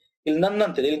ನೋಡಿ, ಇಲ್ಲಿ ನನ್ನ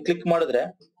ಅಂತಿದೆ. ಇಲ್ಲಿ ಕ್ಲಿಕ್ ಮಾಡಿದ್ರೆ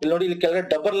ಇಲ್ಲಿ ನೋಡಿ, ಇಲ್ಲಿ ಕೆಳಗಡೆ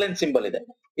ಡಬಲ್ ಲೈನ್ ಸಿಂಬಲ್ ಇದೆ.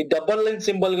 ಈ ಡಬಲ್ ಲೈನ್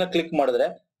ಸಿಂಬಲ್ ನ ಕ್ಲಿಕ್ ಮಾಡಿದ್ರೆ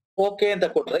ಓಕೆ ಅಂತ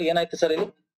ಕೊಟ್ರೆ ಏನಾಯ್ತು ಸರ್,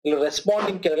 ಇಲ್ಲಿ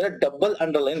ರೆಸ್ಪಾಂಡಿಂಗ್ ಕೆಳಗಡೆ ಡಬಲ್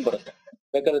ಅಂಡರ್ಲೈನ್ ಬರುತ್ತೆ.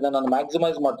 ಬೇಕಾದ್ರೆ ನಾನು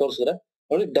ಮ್ಯಾಕ್ಸಿಮೈಸ್ ಮಾಡಿ ತೋರಿಸಿದ್ರೆ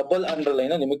ನೋಡಿ, ಡಬಲ್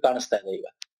ಅಂಡರ್ಲೈನ್ ನಿಮಗೆ ಕಾಣಿಸ್ತಾ ಇದೆ ಈಗ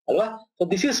ಅಲ್ವಾ. So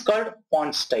this is called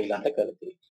font style ಅಂತ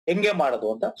ಕರಿತೀವಿ. ಹೆಂಗೆ ಮಾಡೋದು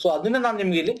ಅಂತ, ಸೊ ಅದನ್ನ ನಾನು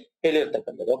ನಿಮ್ಗೆ ಇಲ್ಲಿ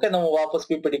ಹೇಳಿರ್ತಕ್ಕಂಥದ್ದು. ಓಕೆ, ನಾವು ವಾಪಸ್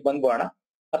PPT ಬಂದ್ಬೋಣ.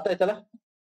 ಅರ್ಥ ಆಯ್ತಲ್ಲ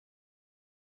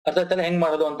ಹೆಂಗ್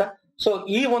ಮಾಡೋದು ಅಂತ. ಸೊ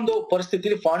ಈ ಒಂದು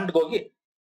ಪರಿಸ್ಥಿತಿಲಿ ಫಾಂಟ್ ಹೋಗಿ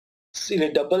ಇಲ್ಲಿ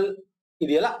ಡಬಲ್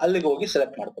ಇದೆಯಲ್ಲ, ಅಲ್ಲಿಗೆ ಹೋಗಿ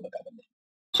ಸೆಲೆಕ್ಟ್ ಮಾಡ್ಕೋಬೇಕಾಗುತ್ತೆ.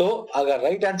 ಸೊ ಆಗ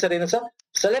ರೈಟ್ ಆನ್ಸರ್ ಏನು sir?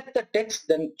 Select the text,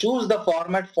 then choose the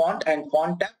format, font and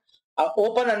font tab,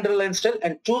 open underline style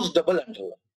and choose double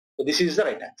underline. This is the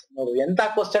right answer. ನೋಡಿ ಎಂತ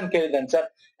ಕ್ವಶನ್ ಕೇಳಿದ್ದಾನೆ ಸರ್,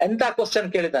 ಎಂತ question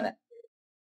ಕೇಳಿದ್ದಾನೆ.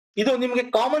 ಇದು ನಿಮ್ಗೆ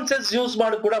common sense use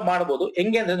ಮಾಡಿ ಕೂಡ ಮಾಡಬಹುದು.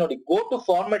 ಹೆಂಗೆ ಅಂದ್ರೆ ನೋಡಿ, go to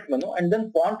format menu and then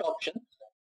font option,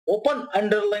 open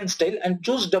underline style and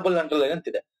choose double underline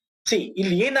ಅಂತಿದೆ.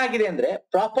 ಇಲ್ಲಿ ಏನಾಗಿದೆ ಅಂದ್ರೆ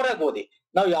ಪ್ರಾಪರ್ ಆಗಿ ಓದಿ.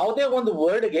 ನಾವು ಯಾವುದೇ ಒಂದು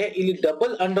ವರ್ಡ್ ಗೆ ಇಲ್ಲಿ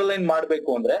ಡಬಲ್ ಅಂಡರ್ಲೈನ್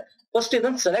ಮಾಡ್ಬೇಕು ಅಂದ್ರೆ ಫಸ್ಟ್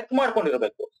ಇದನ್ನ ಸೆಲೆಕ್ಟ್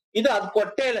ಮಾಡ್ಕೊಂಡಿರ್ಬೇಕು. ಇದು ಅದು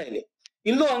ಕೊಟ್ಟೇ ಇಲ್ಲ ಇಲ್ಲಿ.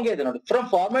 ಇಲ್ಲೂ ಹಂಗೆ ಇದೆ ನೋಡಿ, from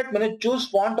format menu choose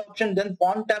font option, then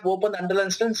font tab, open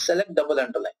underline style, select double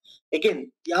underline. Again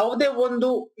ಯಾವುದೇ ಒಂದು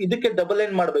ಇದಕ್ಕೆ ಡಬಲ್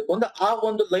ಲೈನ್ ಮಾಡ್ಬೇಕು ಅಂದ್ರೆ ಆ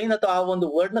ಒಂದು ಲೈನ್ ಅಥವಾ ಆ ಒಂದು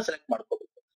ವರ್ಡ್ ನ ಸೆಲೆಕ್ಟ್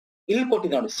ಮಾಡ್ಕೋಬೇಕು. ಇಲ್ಲಿ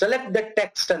ಕೊಟ್ಟಿದೆ ನೋಡಿ, ಸೆಲೆಕ್ಟ್ ದ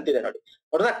ಟೆಕ್ಸ್ಟ್ ಅಂತಿದೆ ನೋಡಿ.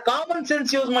 ನೋಡಿದ್ರೆ ಕಾಮನ್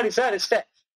ಸೆನ್ಸ್ ಯೂಸ್ ಮಾಡಿ ಸರ್, ಇಷ್ಟೇ.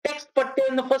 ಟೆಕ್ಸ್ಟ್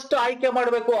ಪಠ್ಯವನ್ನು ಫಸ್ಟ್ ಆಯ್ಕೆ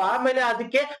ಮಾಡಬೇಕು, ಆಮೇಲೆ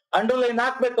ಅದಕ್ಕೆ ಅಂಡರ್ಲೈನ್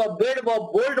ಹಾಕ್ಬೇಕಾ ಬೇಡವಾ,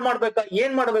 ಬೋಲ್ಡ್ ಮಾಡ್ಬೇಕಾ,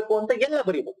 ಏನ್ ಮಾಡ್ಬೇಕು ಅಂತ ಎಲ್ಲ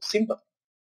ಬರೀಬಹುದು. ಸಿಂಪಲ್.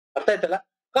 ಅರ್ಥ ಆಯ್ತಲ್ಲ?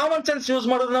 ಕಾಮನ್ ಸೆನ್ಸ್ ಯೂಸ್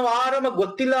ಮಾಡೋದು ನಾವು ಆರಾಮಾಗಿ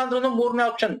ಗೊತ್ತಿಲ್ಲ ಅಂದ್ರೂ ಮೂರನೇ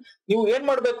ಆಪ್ಷನ್. ನೀವು ಏನ್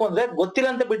ಮಾಡ್ಬೇಕು ಅಂದ್ರೆ ಗೊತ್ತಿಲ್ಲ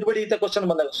ಅಂತ ಬಿಟ್ಬಿಡಿ. ಇಂಥ ಕ್ವಶನ್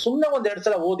ಬಂದಾಗ ಸುಮ್ನೆ ಒಂದ್ 2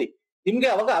 ಸಲ ಓದಿ, ನಿಮ್ಗೆ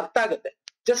ಅವಾಗ ಅರ್ಥ ಆಗುತ್ತೆ.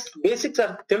 ಜಸ್ಟ್ ಬೇಸಿಕ್ಸ್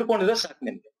ತಿಳ್ಕೊಂಡಿರೋ ಸಾಕು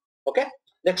ನಿಮ್ಗೆ. Okay,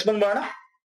 next ಬಂದ್ಬೋಣ.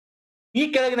 ಈ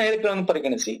ಕೆಳಗಿನ ಹೇಳಿಕೆಗಳನ್ನು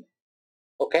ಪರಿಗಣಿಸಿ.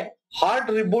 ಓಕೆ,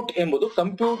 ಹಾರ್ಡ್ ರಿಬೂಟ್ ಎಂಬುದು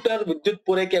ಕಂಪ್ಯೂಟರ್ ವಿದ್ಯುತ್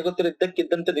ಪೂರೈಕೆ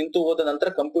ಆಗುತ್ತಿದ್ದಕ್ಕಿದ್ದಂತೆ ನಿಂತು ಹೋದ ನಂತರ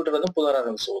ಕಂಪ್ಯೂಟರ್ ಅನ್ನು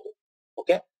ಪುನರಾರಂಭಿಸುವುದು.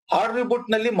 ಓಕೆ, ಹಾರ್ಡ್ ರಿಬೂಟ್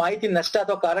ನಲ್ಲಿ ಮಾಹಿತಿ ನಷ್ಟ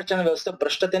ಅಥವಾ ಕಾರ್ಯಾಚರಣೆ ವ್ಯವಸ್ಥೆ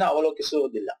ಭ್ರಷ್ಟತೆಯನ್ನು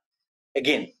ಅವಲೋಕಿಸುವುದಿಲ್ಲ.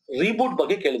 ಅಗೇನ್ ರೀಬೂಟ್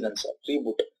ಬಗ್ಗೆ ಕೇಳಿದನ್ ಸರ್.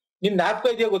 ರೀಬೂಟ್ ನಿಮ್ ಜ್ಞಾಪಕ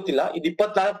ಇದೆಯೋ ಗೊತ್ತಿಲ್ಲ, ಇದು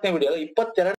 24ನೇ ವಿಡಿಯೋ,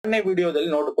 22ನೇ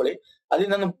ವಿಡಿಯೋದಲ್ಲಿ ನೋಡ್ಕೊಳ್ಳಿ. ಅಲ್ಲಿ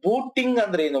ನಾನು ಬೂಟಿಂಗ್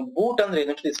ಅಂದ್ರೆ ಏನು, ಬೂಟ್ ಅಂದ್ರೆ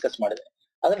ಏನು ಡಿಸ್ಕಸ್ ಮಾಡಿದೆ.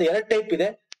 ಅದ್ರಲ್ಲಿ 2 ಟೈಪ್ ಇದೆ,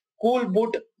 ಕೂಲ್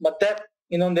ಬೂಟ್ ಮತ್ತೆ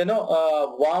ಇನ್ನೊಂದೇನು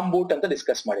ವಾರ್ಮ್ ಬೂಟ್ ಅಂತ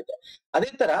ಡಿಸ್ಕಸ್ ಮಾಡಿದ್ದೆ.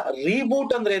 ಅದೇ ತರ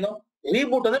ರೀಬೂಟ್ ಅಂದ್ರೆ ಏನು,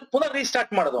 ರೀಬೂಟ್ ಅಂದ್ರೆ ಪುನಃ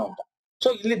ರೀಸ್ಟಾರ್ಟ್ ಮಾಡೋದು ಅಂತ. ಸೊ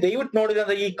ಇಲ್ಲಿ ದಯವಿಟ್ಟು ನೋಡಿದ್ರೆ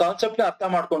ಅಂದ್ರೆ ಈ ಕಾನ್ಸೆಪ್ಟ್ ನ ಅರ್ಥ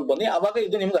ಮಾಡ್ಕೊಂಡು ಬನ್ನಿ, ಅವಾಗ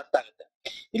ಇದು ನಿಮ್ಗೆ ಅರ್ಥ ಆಗುತ್ತೆ.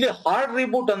 ಇಲ್ಲಿ ಹಾರ್ಡ್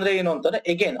ರೀಬೂಟ್ ಅಂದ್ರೆ ಏನು ಅಂತಂದ್ರೆ,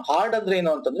 ಅಗೇನ್ ಹಾರ್ಡ್ ಅಂದ್ರೆ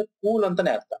ಏನು ಅಂತಂದ್ರೆ ಕೂಲ್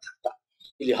ಅಂತಾನೆ ಅರ್ಥ.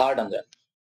 ಇಲ್ಲಿ ಹಾರ್ಡ್ ಅಂದ್ರೆ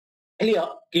ಇಲ್ಲಿ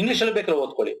ಇಂಗ್ಲಿಷ್ ಅಲ್ಲಿ ಬೇಕಾದ್ರೆ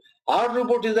ಓದ್ಕೊಳ್ಳಿ. Hard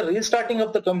reboot is the restarting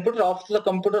of the computer after the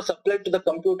computer supply to the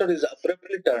computer is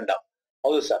ಅಬ್ರಪ್ಟ್ಲಿ turned of.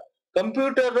 ಹೌದು ಸರ್,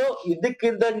 ಕಂಪ್ಯೂಟರ್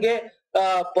ಇದ್ದಕ್ಕಿದ್ದಂಗೆ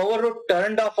ಪವರ್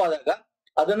ಟರ್ನ್ಡ್ ಆಫ್ ಆದಾಗ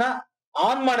ಅದನ್ನ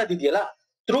ಆನ್ ಮಾಡೋದಿದೆಯಲ್ಲ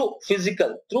ಥ್ರೂ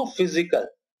ಫಿಸಿಕಲ್.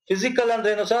 ಫಿಸಿಕಲ್ ಅಂದ್ರೆ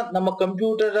ಏನು ಸರ್, ನಮ್ಮ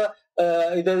ಕಂಪ್ಯೂಟರ್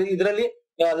ಇದರಲ್ಲಿ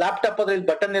ಲ್ಯಾಪ್ಟಾಪ್ ಅದ್ರಲ್ಲಿ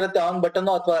ಬಟನ್ ಇರುತ್ತೆ, ಆನ್ ಬಟನ್,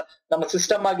 ಅಥವಾ ನಮ್ಮ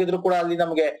ಸಿಸ್ಟಮ್ ಆಗಿದ್ರು ಕೂಡ ಅಲ್ಲಿ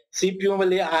ನಮಗೆ CPU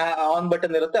ಅಲ್ಲಿ ಆನ್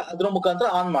ಬಟನ್ ಇರುತ್ತೆ, ಅದ್ರ ಮುಖಾಂತರ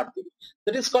ಆನ್ ಮಾಡ್ತೀವಿ.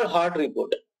 That is called hard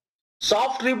reboot.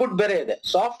 Soft reboot ಬೇರೆ ಇದೆ.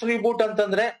 ಸಾಫ್ಟ್ ರಿಬೂಟ್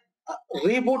ಅಂತಂದ್ರೆ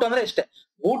ರೀಬೂಟ್ ಅಂದ್ರೆ ಅಷ್ಟೇ,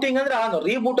 ಬೂಟಿಂಗ್ ಅಂದ್ರೆ ಆನ್,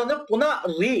 ರೀಬೂಟ್ ಅಂದ್ರೆ ಪುನಃ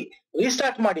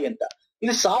ರೀಸ್ಟಾರ್ಟ್ ಮಾಡಿ ಅಂತ.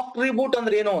 ಇಲ್ಲಿ ಸಾಫ್ಟ್ ರಿಬೂಟ್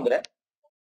ಅಂದ್ರೆ ಏನು ಅಂದ್ರೆ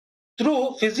ಥ್ರೂ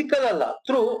ಫಿಸಿಕಲ್ ಅಲ್ಲ,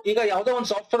 ಥ್ರೂ ಈಗ ಯಾವ್ದೋ ಒಂದು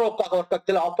ಸಾಫ್ಟ್ವೇರ್ ವರ್ಕ್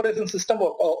ಆಗ್ತಿಲ್ಲ, ಆಪರೇಟಿಂಗ್ ಸಿಸ್ಟಮ್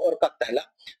ವರ್ಕ್ ಆಗ್ತಾ ಇಲ್ಲ,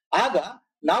 ಆಗ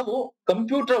ನಾವು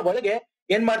ಕಂಪ್ಯೂಟರ್ ಒಳಗೆ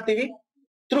ಏನ್ ಮಾಡ್ತೀವಿ,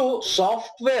 ಥ್ರೂ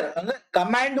ಸಾಫ್ಟ್ವೇರ್ ಅಂದ್ರೆ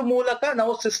ಕಮಾಂಡ್ ಮೂಲಕ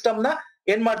ನಾವು ಸಿಸ್ಟಮ್ ನ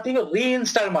ಏನ್ ಮಾಡ್ತೀವಿ,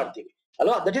 ರೀಇನ್ಸ್ಟಾಲ್ ಮಾಡ್ತೀವಿ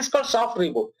ಅಲ್ವಾ. That is called soft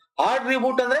reboot. Hard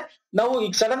reboot ಅಂದ್ರೆ ನಾವು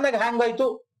ಈಗ ಸಡನ್ ಆಗಿ ಹ್ಯಾಂಗ್ ಆಯ್ತು,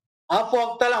 ಆಫ್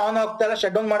ಆಗ್ತಾ ಇಲ್ಲ, ಆನ್ ಆಗ್ತಾ ಇಲ್ಲ,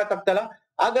 ಶಟ್ ಡೌನ್ ಮಾಡಕ್ ಆಗ್ತಾ ಇಲ್ಲ,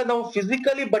 ಆಗ ನಾವು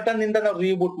ಫಿಸಿಕಲಿ ಬಟನ್ ಇಂದ ನಾವು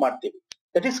ರೀಬೂಟ್ ಮಾಡ್ತೀವಿ.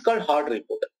 That is called hard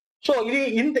reboot. So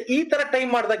ಈ ತರ ಟೈಮ್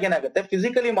ಮಾಡಿದಾಗ ಏನಾಗುತ್ತೆ,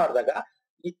 ಫಿಸಿಕಲಿ ಮಾಡಿದಾಗ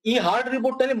ಈ ಹಾರ್ಡ್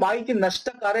ರಿಬೂಟ್ ನಲ್ಲಿ ಮಾಹಿತಿ ನಷ್ಟ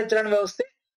ಕಾರ್ಯಾಚರಣೆ ವ್ಯವಸ್ಥೆ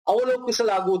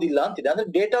ಅವಲೋಕಿಸಲಾಗುವುದಿಲ್ಲ ಅಂತಿದೆ. ಅಂದ್ರೆ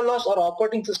data loss R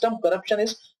operating system corruption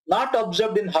is not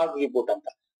observed in hard reboot ಅಂತ.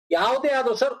 ಯಾವುದೇ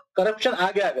ಆದ್ರೂ ಸರ್ ಕರಪ್ಷನ್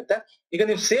ಆಗೇ ಆಗುತ್ತೆ. ಈಗ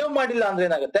ನೀವು ಸೇವ್ ಮಾಡಿಲ್ಲ ಅಂದ್ರೆ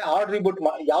ಏನಾಗುತ್ತೆ, ಹಾರ್ಡ್ ರಿಬೂಟ್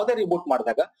ಯಾವುದೇ ರಿಬೂಟ್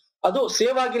ಮಾಡಿದಾಗ ಅದು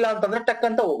ಸೇವ್ ಆಗಿಲ್ಲ ಅಂತಂದ್ರೆ ಟಕ್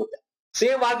ಅಂತ ಹೋಗುತ್ತೆ,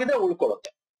 ಸೇವ್ ಆಗಿದೆ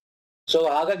ಉಳ್ಕೊಳ್ಳುತ್ತೆ. ಸೊ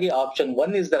ಹಾಗಾಗಿ option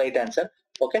 1 is the right answer.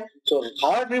 Okay, so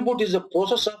hard reboot is the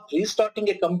process of restarting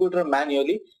A computer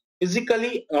manually,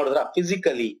 physically, ನೋಡಿದ್ರ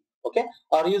physically, okay,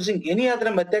 are using any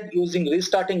other method using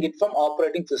restarting it from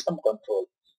operating system control.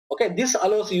 Okay, this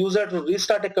allows user to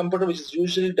restart a computer, which is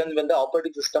usually done when the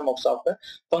operating system of software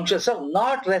functions are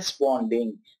not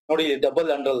responding. ನೋಡಿ double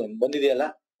underline ಬಂದಿದೆಯಲ್ಲ,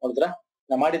 ನೋಡಿದ್ರ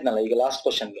ನಾ ಮಾಡಿದ್ನಲ್ಲ ಈಗ last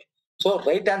question ಗೆ. So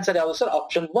right answer ಯಾವುದು sir,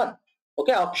 option 1.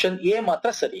 Okay, option A ಮಾತ್ರ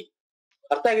ಸರಿ.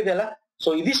 ಅರ್ಥ ಆಗಿದೆಯಲ್ಲ. ಸೊ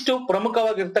ಇದಿಷ್ಟು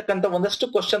ಪ್ರಮುಖವಾಗಿರ್ತಕ್ಕಂಥ ಒಂದಷ್ಟು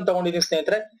ಕ್ವಶನ್ ತಗೊಂಡಿದ್ದೀನಿ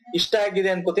ಸ್ನೇಹಿತರೆ. ಇಷ್ಟ ಆಗಿದೆ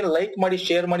ಅನ್ಕೋತೀನಿ, ಲೈಕ್ ಮಾಡಿ,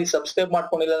 ಶೇರ್ ಮಾಡಿ, ಸಬ್ಸ್ಕ್ರೈಬ್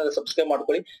ಮಾಡ್ಕೊಂಡಿಲ್ಲ ಅಂದ್ರೆ ಸಬ್ಸ್ಕ್ರೈಬ್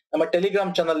ಮಾಡ್ಕೊಳ್ಳಿ. ನಮ್ಮ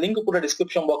ಟೆಲಿಗ್ರಾಮ್ ಚಾನಲ್ ಲಿಂಕ್ ಕೂಡ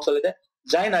ಡಿಸ್ಕ್ರಿಪ್ಷನ್ ಬಾಕ್ಸ್ ಅಲ್ಲಿ ಇದೆ,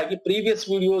 ಜಾಯ್ನ್ ಆಗಿ. ಪ್ರೀವಿಯಸ್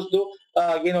ವಿಡಿಯೋಸ್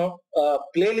ಏನು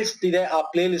ಪ್ಲೇ ಲಿಸ್ಟ್ ಇದೆ, ಆ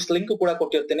ಪ್ಲೇ ಲಿಸ್ಟ್ ಲಿಂಕ್ ಕೂಡ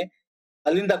ಕೊಟ್ಟಿರ್ತೀನಿ,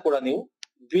 ಅಲ್ಲಿಂದ ಕೂಡ ನೀವು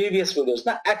ಪ್ರೀವಿಯಸ್ ವಿಡಿಯೋಸ್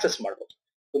ನ ಆಕ್ಸೆಸ್ ಮಾಡಬಹುದು.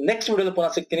 ನೆಕ್ಸ್ಟ್ ವಿಡಿಯೋದಲ್ಲಿ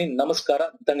ಪುನಃ ಸಿಗ್ತೀನಿ. ನಮಸ್ಕಾರ,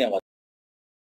 ಧನ್ಯವಾದ.